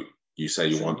 So you say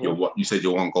your one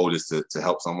goal is to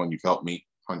help someone. You've helped me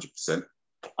 100%.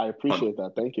 I appreciate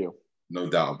that. Thank you. No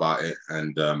doubt about it.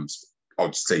 And I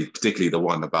would say particularly the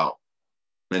one about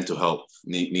mental health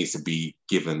needs to be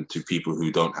given to people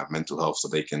who don't have mental health, so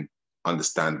they can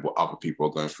understand what other people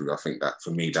are going through. I think that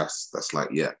for me, that's like,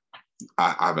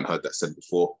 I haven't heard that said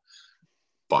before,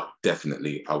 but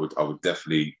definitely, I would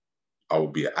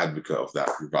be an advocate of that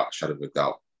without a shadow of a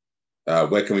doubt.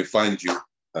 Where can we find you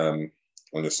on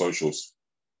the socials?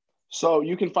 So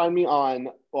you can find me on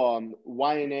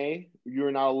YNA,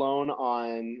 You're Not Alone,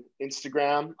 on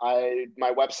Instagram.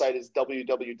 My website is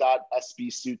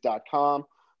www.sbsuit.com.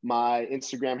 My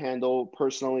Instagram handle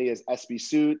personally is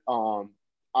sbsuit.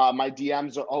 My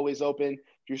DMs are always open.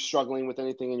 If you're struggling with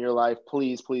anything in your life,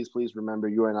 please, please, please remember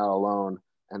you are not alone.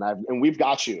 And we've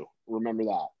got you. Remember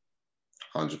that.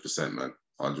 100%, man.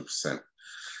 100%.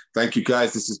 Thank you,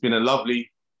 guys. This has been a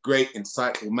lovely, great,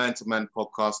 insightful man-to-man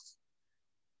podcast.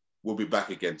 We'll be back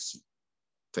again soon.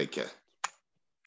 Take care.